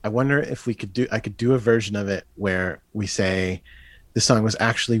like, I wonder if I could do a version of it where we say the song was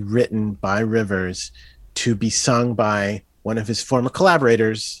actually written by Rivers to be sung by one of his former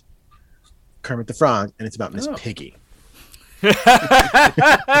collaborators, Kermit the Frog, and it's about Miss Piggy.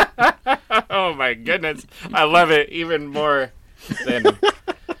 Oh my goodness, I love it even more than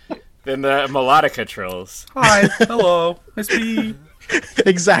the melodica trills. Hi, hello, Miss B.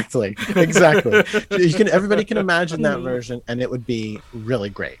 Exactly. Everybody can imagine that version, and it would be really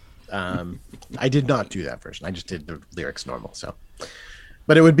great. I did not do that version. I just did the lyrics normal. So,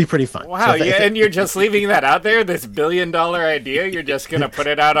 but it would be pretty fun. Wow, and you're just leaving that out there? This $1 billion idea? You're just gonna put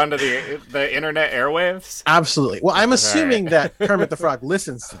it out onto the internet airwaves? Absolutely. Well, I'm assuming that Kermit the Frog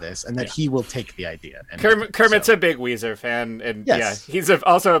listens to this, and that he will take the idea. Kermit's a big Weezer fan, and yes. He's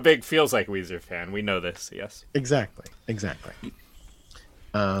also a big Feels Like Weezer fan. We know this. Yes. Exactly.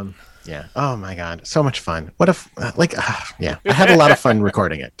 Yeah. Oh my God, so much fun. What if yeah? I had a lot of fun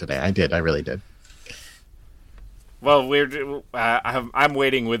recording it today. I really did. Well, I'm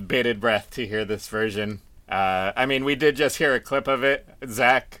waiting with bated breath to hear this version. I mean, we did just hear a clip of it.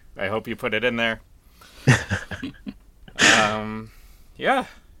 Zach, I hope you put it in there. Yeah.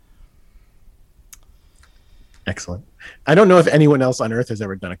 Excellent. I don't know if anyone else on Earth has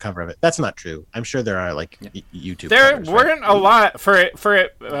ever done a cover of it. That's not true. I'm sure there are YouTube. There covers, weren't a lot for it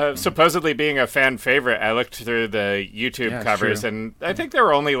supposedly being a fan favorite. I looked through the YouTube covers, and I think there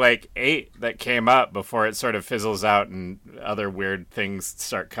were only like 8 that came up before it sort of fizzles out, and other weird things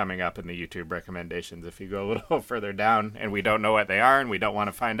start coming up in the YouTube recommendations. If you go a little further down, and we don't know what they are, and we don't want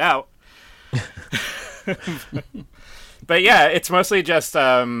to find out. But yeah, it's mostly just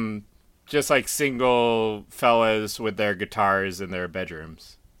like single fellas with their guitars in their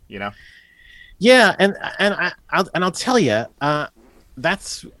bedrooms, you know? Yeah, and I'll tell you,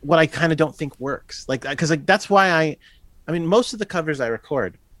 that's what I kind of don't think works. Like, because that's why I mean, most of the covers I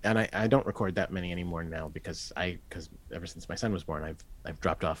record, and I don't record that many anymore now because ever since my son was born, I've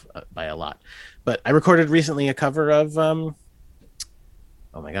dropped off by a lot. But I recorded recently a cover of oh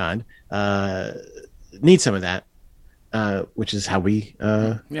my God, Need Some of That. Which is how we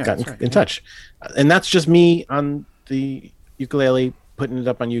got in touch. And that's just me on the ukulele, putting it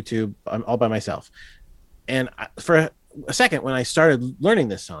up on YouTube all by myself. And for a second, when I started learning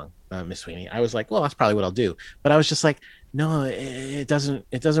this song, Miss Sweeney, I was like, well, that's probably what I'll do. But I was just like, no, it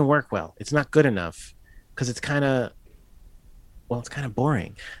doesn't work well. It's not good enough because it's kind of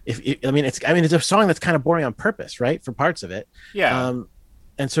boring. It's a song that's kind of boring on purpose, right? For parts of it. Yeah.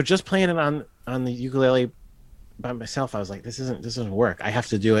 And so just playing it on the ukulele by myself, I was like, this doesn't work. I have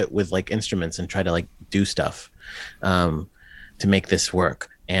to do it with like instruments and try to like do stuff to make this work.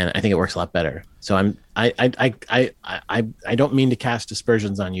 And I think it works a lot better. So I don't mean to cast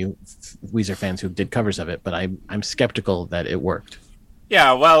aspersions on you Weezer fans who did covers of it, but I'm skeptical that it worked.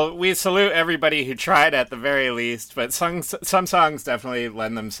 Yeah, well, we salute everybody who tried at the very least, but some songs definitely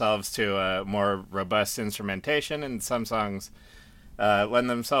lend themselves to a more robust instrumentation, and some songs lend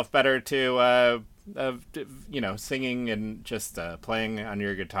themselves better to, singing and just playing on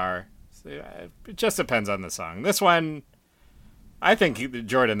your guitar. So, it just depends on the song. This one, I think,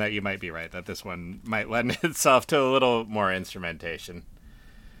 Jordan, that you might be right, that this one might lend itself to a little more instrumentation.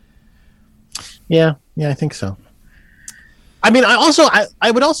 Yeah, I think so. I mean,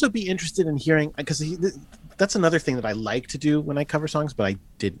 I would also be interested in hearing, because that's another thing that I like to do when I cover songs, but I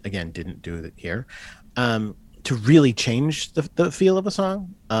didn't do it here, to really change the feel of a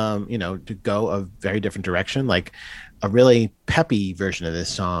song, to go a very different direction, like a really peppy version of this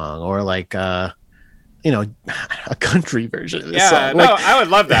song, or like a country version of this song. No, I would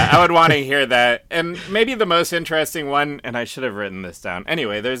love that. I would want to hear that. And maybe the most interesting one, and I should have written this down.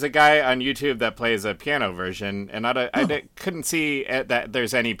 Anyway, there's a guy on YouTube that plays a piano version, and I couldn't see that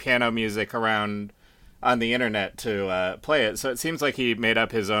there's any piano music around on the internet to play it. So it seems like he made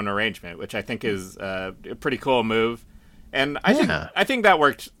up his own arrangement, which I think is a pretty cool move. And I think that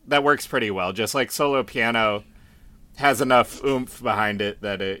works pretty well. Just like solo piano has enough oomph behind it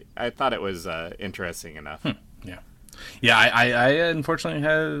that I thought it was interesting enough. Yeah. I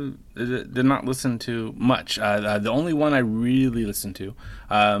unfortunately did not listen to much. The only one I really listened to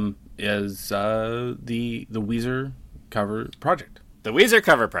is the Weezer cover project. The Weezer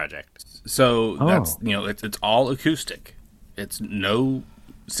cover project. So that's it's all acoustic. It's no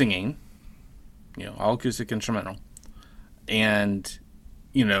singing. All acoustic instrumental, and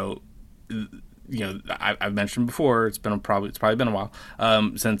I've mentioned before, it's probably been a while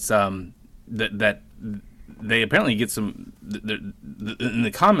since that they apparently get some in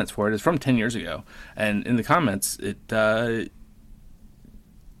the comments for it is from 10 years ago, and in the comments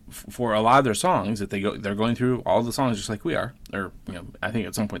for a lot of their songs that they're going through all the songs just like we are, or I think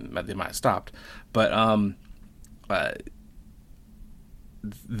at some point they might have stopped, but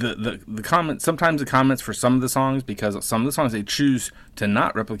the comments, sometimes the comments for some of the songs, because some of the songs they choose to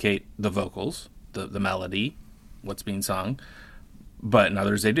not replicate the vocals, the melody, what's being sung, but in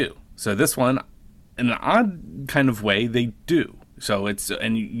others they do. So this one, in an odd kind of way, they do. So it's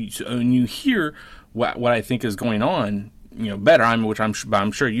and you hear what I think is going on, better.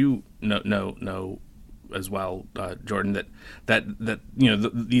 I'm sure you know as well, Jordan, that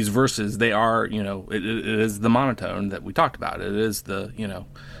these verses, they are, it is the monotone that we talked about. It is the,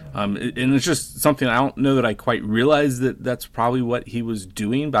 and it's just something I don't know that I quite realized that's probably what he was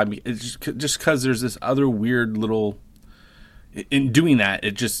doing. But I mean, it's just because there's this other weird little, in doing that,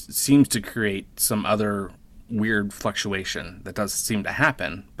 it just seems to create some other weird fluctuation that does seem to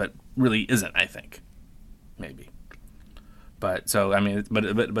happen, but really isn't, I think, maybe. But so I mean,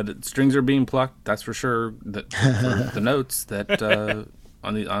 but strings are being plucked. That's for sure. That for the notes that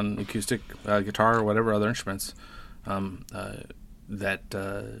on acoustic guitar or whatever other instruments, that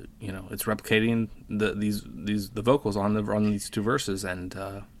it's replicating the vocals on these two verses, and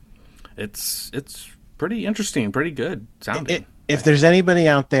it's pretty interesting, pretty good sounding. If there's anybody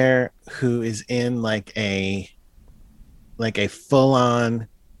out there who is in like a full on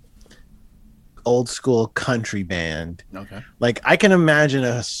old school country band, okay, like I can imagine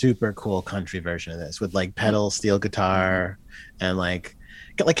a super cool country version of this with like pedal steel guitar and like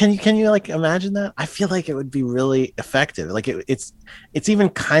can you like imagine that? I feel like it would be really effective. Like it's even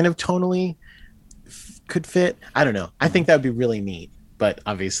kind of tonally could fit. I don't know. I think that would be really neat, but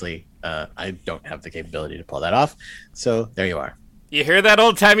obviously I don't have the capability to pull that off. So there you are. You hear that,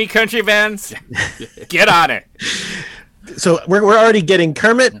 old timey country bands? Get on it. So we're already getting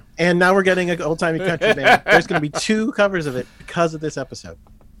Kermit, and now we're getting an old-timey country band. There's going to be 2 covers of it because of this episode.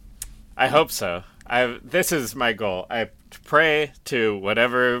 I hope so. This is my goal. I pray to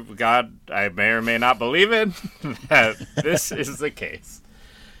whatever God I may or may not believe in that this is the case.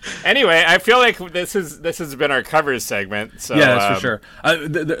 Anyway, I feel like this has been our covers segment. So, yeah, that's for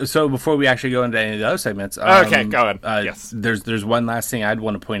sure. So before we actually go into any of the other segments, okay, go on. Yes, there's one last thing I'd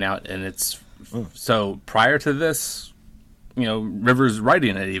want to point out, and it's so prior to this. Rivers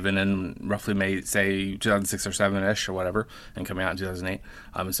writing it even in roughly May, say 2006 or 7-ish or whatever, and coming out in 2008,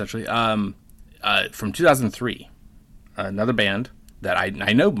 essentially. From 2003, another band that I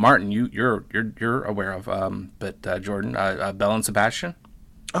know, Martin, you're aware of, but Jordan, Belle and Sebastian.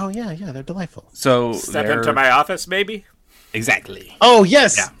 Oh yeah, they're delightful. So step into my office, maybe. Exactly. Oh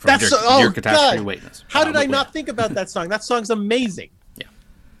yes, yeah, that's Dear Catastrophe Witness. How did I not think about that song? That song's amazing.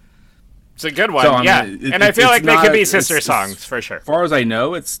 It's a good one, so, and I feel like they could be sister songs for sure. As far as I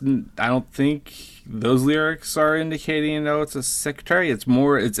know, I don't think those lyrics are indicating, it's a secretary. It's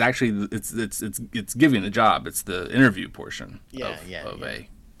more. It's actually it's giving the job. It's the interview portion. Of a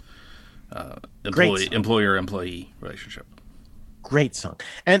employer-employee relationship. Great song,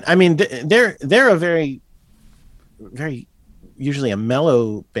 and I mean they're a very usually a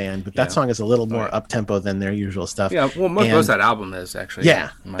mellow band, but that song is a little more up tempo than their usual stuff. Yeah, well, most of that album is actually.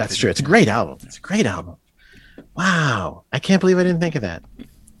 Yeah, that's true. It's a great album. Wow, I can't believe I didn't think of that.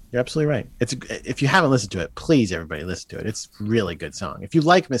 You're absolutely right. If you haven't listened to it, please everybody listen to it. It's a really good song. If you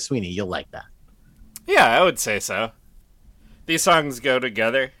like Miss Sweeney, you'll like that. Yeah, I would say so. These songs go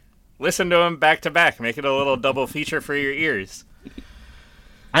together. Listen to them back to back. Make it a little double feature for your ears.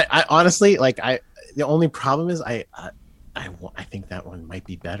 I honestly the only problem is I think that one might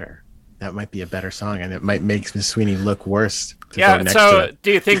be better. That might be a better song, and it might make Miss Sweeney look worse. Yeah. So,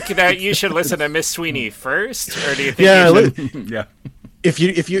 do you think that you should listen to Miss Sweeney first, or do you think? You should... Yeah. If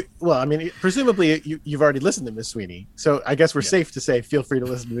you, well, I mean, presumably you've already listened to Miss Sweeney, so I guess we're safe to say feel free to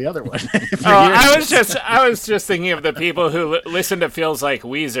listen to the other one. I was just thinking of the people who listen to Feels Like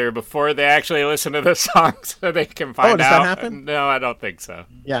Weezer before they actually listen to the song, so they can find out. Does that happen? No, I don't think so.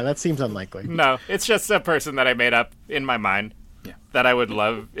 Yeah, that seems unlikely. No, it's just a person that I made up in my mind that I would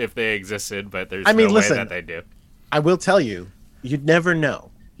love if they existed, but there's no way that they do. I will tell you, you'd never know.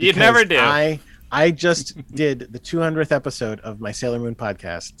 You'd never do. I just did the 200th episode of my Sailor Moon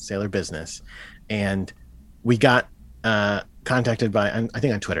podcast, Sailor Business, and we got contacted by, I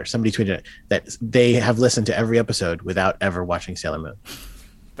think on Twitter, somebody tweeted it, that they have listened to every episode without ever watching Sailor Moon.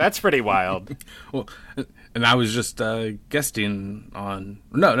 That's pretty wild. Well, and I was just guesting on,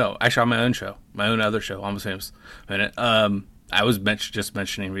 no, actually on my own show, my own other show, Almost Famous. I was just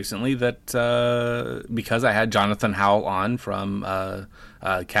mentioning recently that because I had Jonathan Howell on from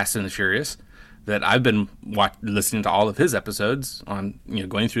Cast and the Furious, that I've been listening to all of his episodes on,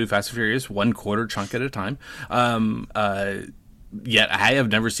 going through Fast and Furious 1/4 chunk at a time. Yet I have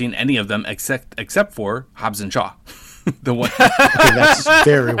never seen any of them except for Hobbs and Shaw. The one that's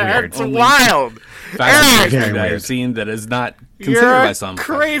very weird. That's wild. Eric, I've seen that is not considered by some. You're a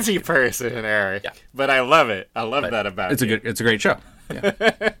crazy person, Eric. Yeah. But I love it. I love that about you. It's a great show. Yeah.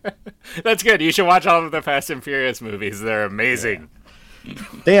 That's good. You should watch all of the Fast and Furious movies. They're amazing. Yeah.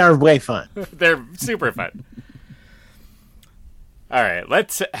 They are way fun. They're super fun. All right,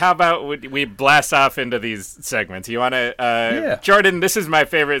 how about we blast off into these segments? You want to, Jordan, this is my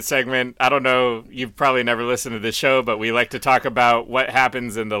favorite segment. I don't know, you've probably never listened to the show, but we like to talk about what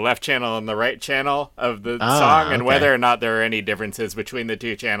happens in the left channel and the right channel of the song and whether or not there are any differences between the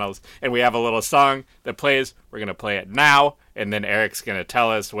two channels. And we have a little song that plays. We're going to play it now, and then Eric's going to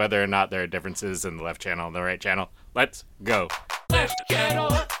tell us whether or not there are differences in the left channel and the right channel. Let's go. Left channel,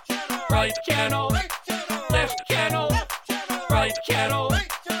 right channel, left channel, right channel,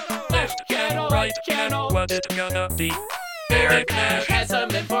 left channel, right channel. What it gonna be? Eric Nash has some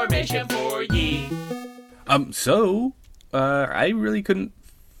information for ye. I really couldn't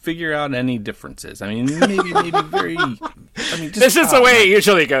figure out any differences. I mean, maybe very. This is the way it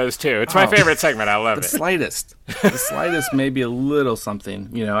usually goes too. It's my favorite segment. I love it. The slightest, maybe a little something.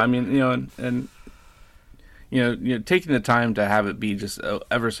 Taking the time to have it be just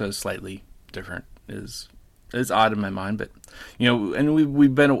ever so slightly different is odd in my mind, but and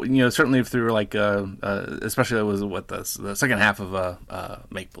we've been certainly through especially it was the second half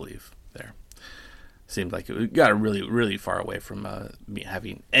of Make Believe there. Seemed like it got really really far away from me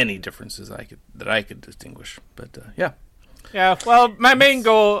having any differences that I could distinguish, but yeah. Well, my main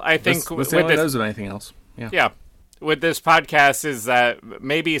goal, I think, with anything else. Yeah. With this podcast is that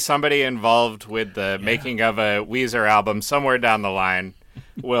maybe somebody involved with the making of a Weezer album somewhere down the line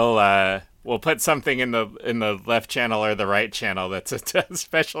will put something in the left channel or the right channel that's a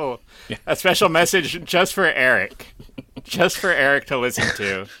special message just for Eric, to listen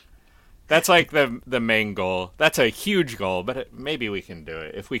to. That's like the main goal. That's a huge goal, but maybe we can do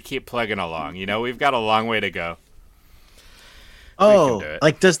it if we keep plugging along. We've got a long way to go. Oh,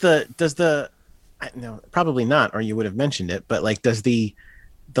 like does the no, probably not, or you would have mentioned it, but does the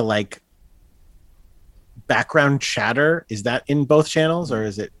background chatter, is that in both channels, or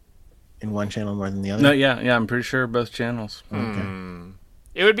is it in one channel more than the other? No, yeah, I'm pretty sure both channels. Okay.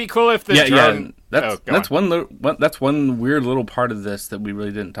 It would be cool if the drone... That's one weird little part of this that we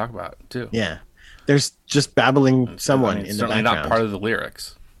really didn't talk about too. Yeah, there's just babbling someone in the background. Not part of the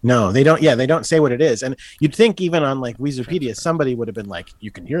lyrics. No, they don't. Yeah, they don't say what it is, and you'd think even on Weezerpedia, somebody would have been like,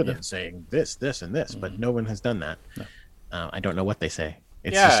 "You can hear them saying this, this, and this," but no one has done that. No. I don't know what they say.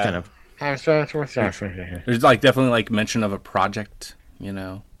 It's just kind of. There's definitely mention of a project,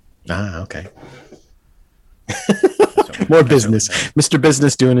 Ah, okay. More business. Mr.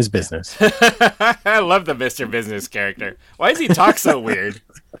 Business doing his business. I love the Mr. Business character. Why does he talk so weird?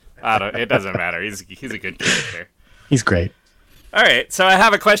 It doesn't matter. He's a good character. He's great. All right, so I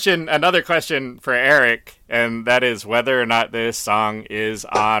have another question for Eric, and that is whether or not this song is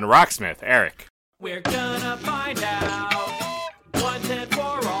on Rocksmith. Eric. We're gonna find out once and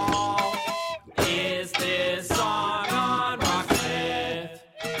for all. Is this song on Rocksmith?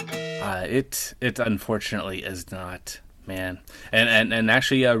 It unfortunately is not, man. And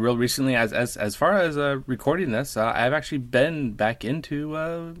actually, real recently, as far as recording this, I've actually been back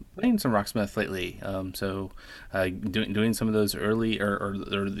into playing some Rocksmith lately. So doing some of those early or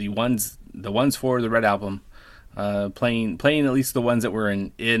the ones for the Red Album. Playing at least the ones that were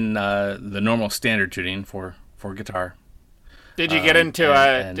in the normal standard tuning for guitar. Did you get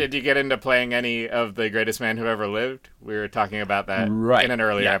into Did you get into playing any of the Greatest Man Who Ever Lived? We were talking about that in an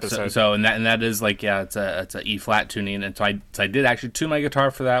earlier episode. So that is like it's a E flat tuning, and so I did actually tune my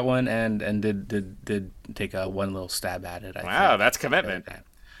guitar for that one, and did take one little stab at it. Wow, that's commitment.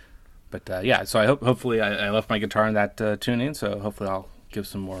 But so I hopefully I left my guitar in that tuning, so hopefully I'll give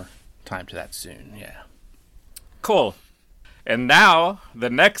some more time to that soon. Yeah. Cool. And now the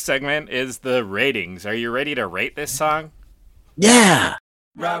next segment is the ratings. Are you ready to rate this song? Yeah.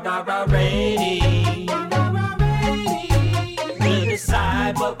 Rah, rah, rah, rating. We'll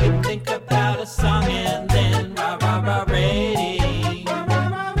decide what we think about a song and then rah, rah, rah, rating.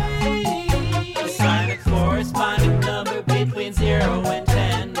 Assign a corresponding number between 0 and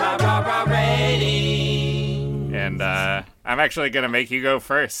 10. Rah, rah, rah, rating. And I'm actually going to make you go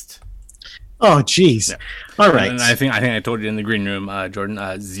first. Oh, geez. All right. And I think I told you in the green room,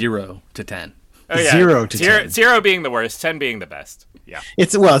 Jordan, 0 to 10. Oh, yeah. 0 to 10. 0 being the worst, 10 being the best. Yeah.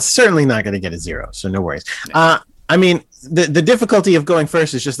 It's certainly not going to get a 0, so no worries. I mean, the difficulty of going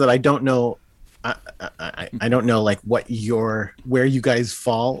first is just that I don't know. I don't know like where you guys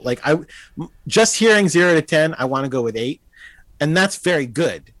fall. Like just hearing 0 to 10, I want to go with 8, and that's very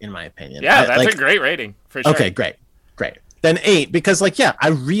good in my opinion. Yeah, that's a great rating for sure. Okay, great. Then 8 because I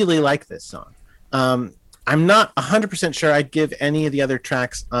really like this song. I'm not 100% sure I'd give any of the other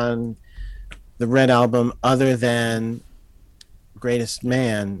tracks on the Red Album other than Greatest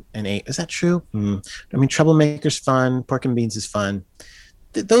Man and 8. Is that true? I mean, Troublemaker's fun. Pork and Beans is fun.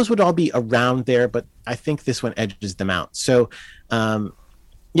 Those would all be around there, but I think this one edges them out. So, 8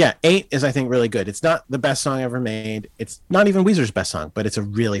 is, I think, really good. It's not the best song ever made. It's not even Weezer's best song, but it's a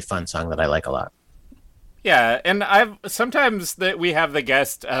really fun song that I like a lot. Yeah, and sometimes that we have the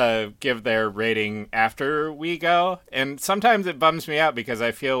guest give their rating after we go, and sometimes it bums me out because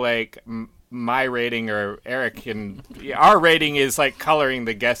I feel like my rating or Eric and our rating is like coloring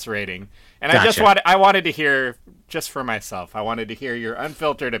the guest rating, and gotcha. I wanted to hear just for myself. I wanted to hear your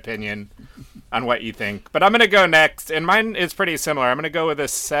unfiltered opinion on what you think. But I'm gonna go next, and mine is pretty similar. I'm gonna go with a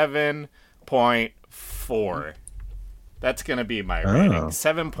 7.4. That's gonna be my rating.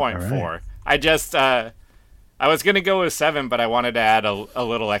 7.4. Right. I was going to go with 7, but I wanted to add a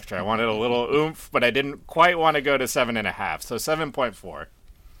little extra. I wanted a little oomph, but I didn't quite want to go to 7.5. So 7.4.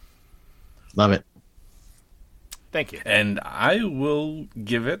 Love it. Thank you. And I will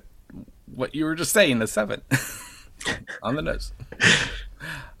give it what you were just saying, a 7 on the nose.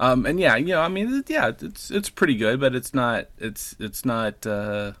 And yeah, I mean, it's pretty good, but it's not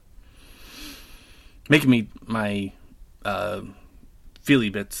making me my feely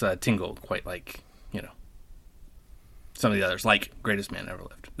bits tingle quite like some of the others, like Greatest Man Ever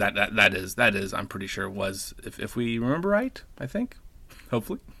Lived. That is I'm pretty sure was, if we remember right, I think,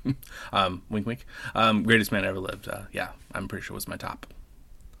 hopefully, wink wink, Greatest Man Ever Lived. I'm pretty sure was my top.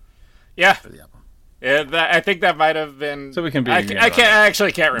 Yeah, for the album. Yeah, I think that might have been. So we can be. I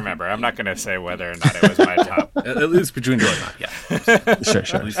actually can't remember. I'm not going to say whether or not it was my top. At least between you and I. Yeah, sure.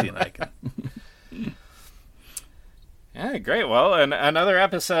 At least he and I can. Yeah, great. Well, another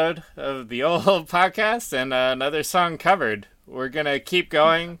episode of the old podcast and another song covered. We're going to keep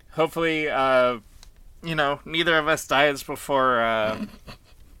going. Hopefully, neither of us dies before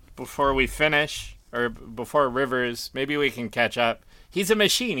we finish or before Rivers. Maybe we can catch up. He's a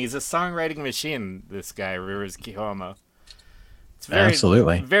machine. He's a songwriting machine, this guy, Rivers Cuomo. It's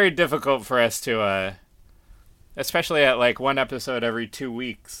absolutely very difficult for us to, especially at like one episode every 2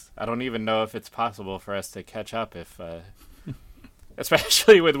 weeks. I don't even know if it's possible for us to catch up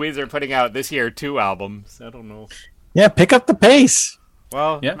especially with Weezer putting out this year 2 albums. I don't know. Yeah, pick up the pace.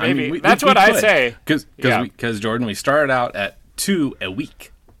 Well, yeah, maybe. I mean, that's what I say. Because Jordan, we started out at 2 a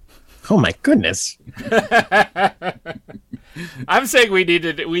week. Oh my goodness. I'm saying we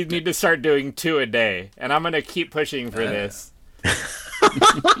need to start doing 2 a day, and I'm going to keep pushing for this.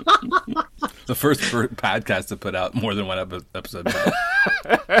 The first podcast to put out more than one episode.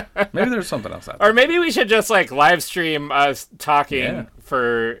 Maybe there's something else out there. Or maybe we should just like live stream us talking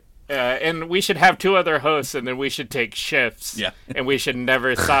for, and we should have 2 other hosts, and then we should take shifts. Yeah. And we should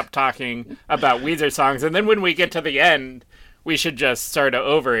never stop talking about Weezer songs. And then when we get to the end, we should just start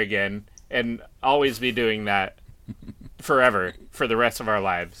over again and always be doing that forever for the rest of our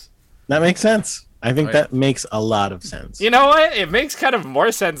lives. That makes sense. I think that makes a lot of sense. You know what? It makes kind of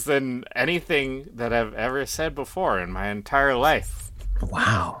more sense than anything that I've ever said before in my entire life.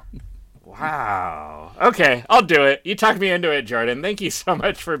 Wow. Okay, I'll do it. You talked me into it, Jordan. Thank you so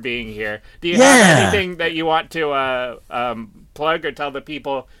much for being here. Do you have anything that you want to plug or tell the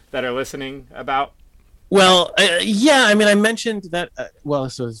people that are listening about? Well, yeah, I mean, I mentioned that,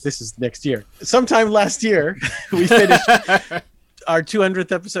 so this is next year. Sometime last year, we finished our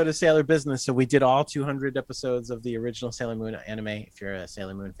 200th episode of Sailor Business, so we did all 200 episodes of the original Sailor Moon anime, if you're a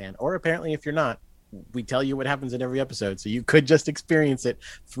Sailor Moon fan, or apparently if you're not. We tell you what happens in every episode, so you could just experience it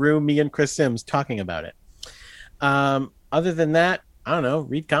through me and Chris Sims talking about it. Other than that, I don't know,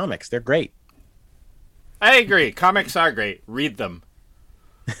 read comics. They're great. I agree. Comics are great. Read them.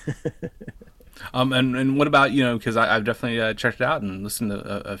 And what about, because I've definitely checked it out and listened to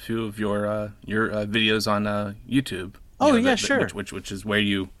a few of your videos on YouTube. Oh, yeah, sure. Which is where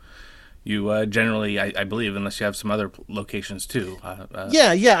you generally, I believe, unless you have some other locations too.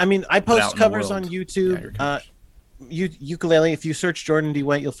 Yeah. I mean, I post covers world. on YouTube. Ukulele. If you search Jordan D.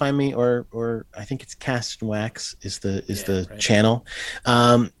 White, you'll find me. Or I think it's Cast and Wax is the channel.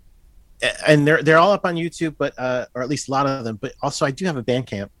 And they're all up on YouTube, but or at least a lot of them. But also, I do have a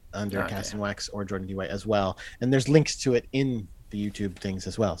Bandcamp under Cast and Wax or Jordan D. White as well, and there's links to it in the YouTube things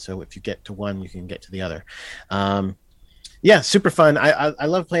as well. So if you get to one, you can get to the other. Yeah, super fun. I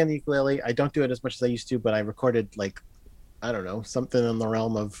love playing the ukulele. I don't do it as much as I used to, but I recorded something in the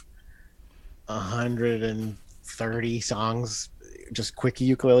realm of 130 songs, just quick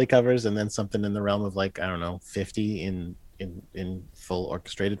ukulele covers, and then something in the realm of 50 in full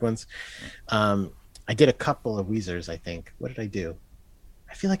orchestrated ones. I did a couple of Weezers, I think. What did I do?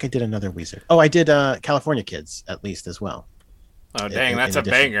 I feel like I did another Weezer. Oh, I did California Kids at least as well. Oh, dang, that's a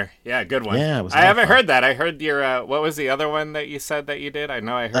banger. Yeah, good one. Yeah, I haven't heard that. I heard your, what was the other one that you said that you did? I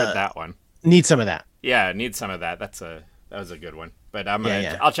know I heard that one. Need some of that. Yeah, need some of that. That was a good one. But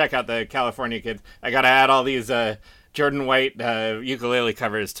I'll check out the California Kids. I got to add all these Jordan White ukulele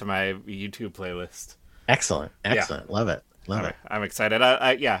covers to my YouTube playlist. Excellent. Yeah. Love it. I'm excited.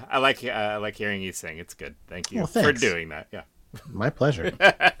 I like hearing you sing. It's good. Thank you for doing that. Yeah. My pleasure.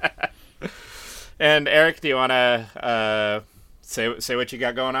 And Eric, do you want to say what you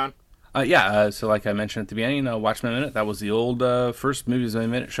got going on? So like I mentioned at the beginning, Watch My Minute. That was the old first Movies by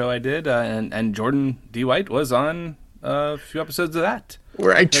Minute show I did, and Jordan D. White was on a few episodes of that.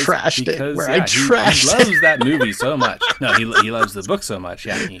 Where I trashed it. He loves that movie so much. No, he loves the book so much.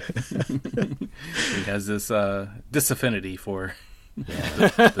 Yeah, he has this disaffinity for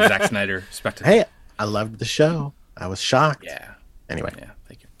the Zack Snyder spectacle. Hey, I loved the show. I was shocked. Yeah. Anyway. Yeah.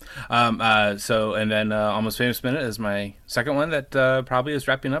 Thank you. And then Almost Famous Minute is my second one that probably is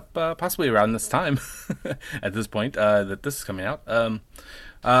wrapping up possibly around this time at this point that this is coming out.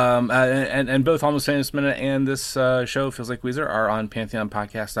 And both Almost Famous Minute and this show, Feels Like Weezer, are on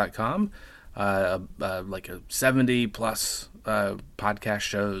PantheonPodcast.com. Like a 70 plus podcast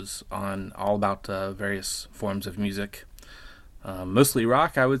shows on all about various forms of music. Mostly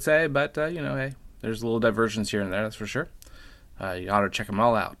rock, I would say, but hey, there's little diversions here and there, that's for sure. You ought to check them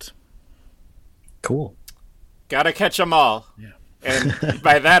all out. Cool. Gotta catch them all. Yeah. And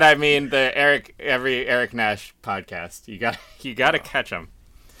by that I mean every Eric Nash podcast. You gotta catch them.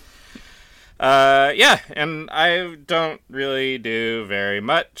 And I don't really do very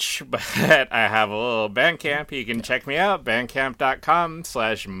much, but I have a little Bandcamp. You can check me out,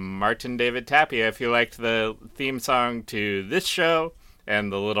 bandcamp.com/MartinDavidTapia if you liked the theme song to this show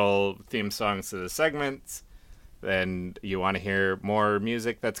and the little theme songs to the segments. And you want to hear more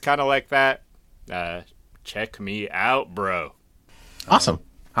music that's kind of like that, check me out, bro. Awesome.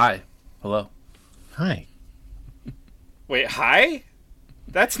 Hi. Hello. Hi. Wait, hi?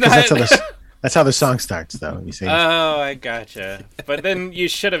 That's not... That's how the song starts, though. You say, oh, I gotcha. But then you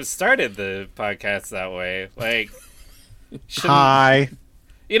should have started the podcast that way. Like, hi.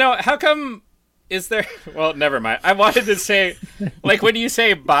 How come is there... Well, never mind. I wanted to say, like, when you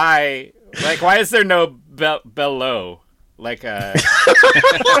say bye, like, why is there no below? Like,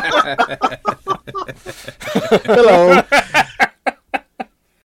 hello.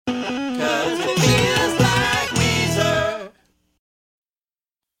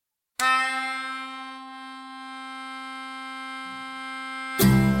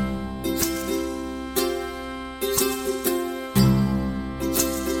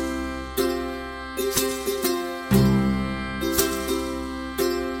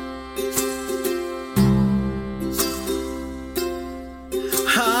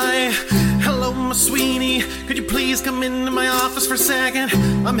 please come into my office for a second?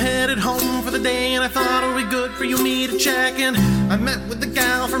 I'm headed home for the day, and I thought it would be good for you and me to check in. I met with the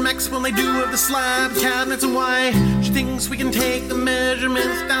gal from X when they do have the slab cabinets and why she thinks we can take the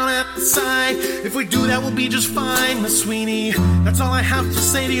measurements down at the side. If we do that, we'll be just fine, Miss Sweeney. That's all I have to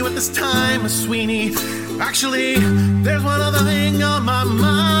say to you at this time, Miss Sweeney. Actually, there's one other thing on my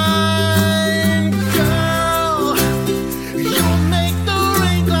mind, girl. You'll make the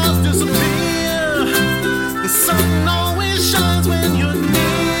rain clouds disappear. The sun always shines when you're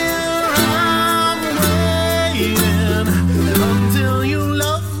near. I'm waiting until you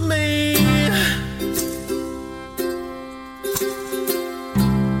love me.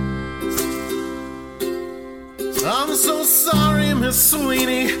 I'm so sorry, Miss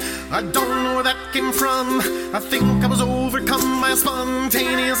Sweeney. I don't know where that came from. I think I was overcome by a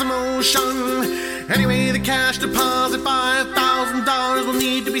spontaneous emotion. Anyway, the cash deposit, $5,000, will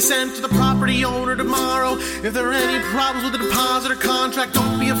need to be sent to the property owner tomorrow. If there are any problems with the deposit or contract,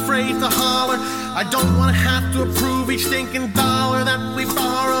 don't be afraid to holler. I don't want to have to approve each stinking dollar that we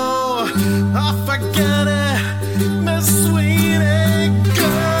borrow. Oh, forget it, Miss Sweeney,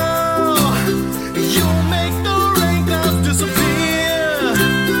 girl.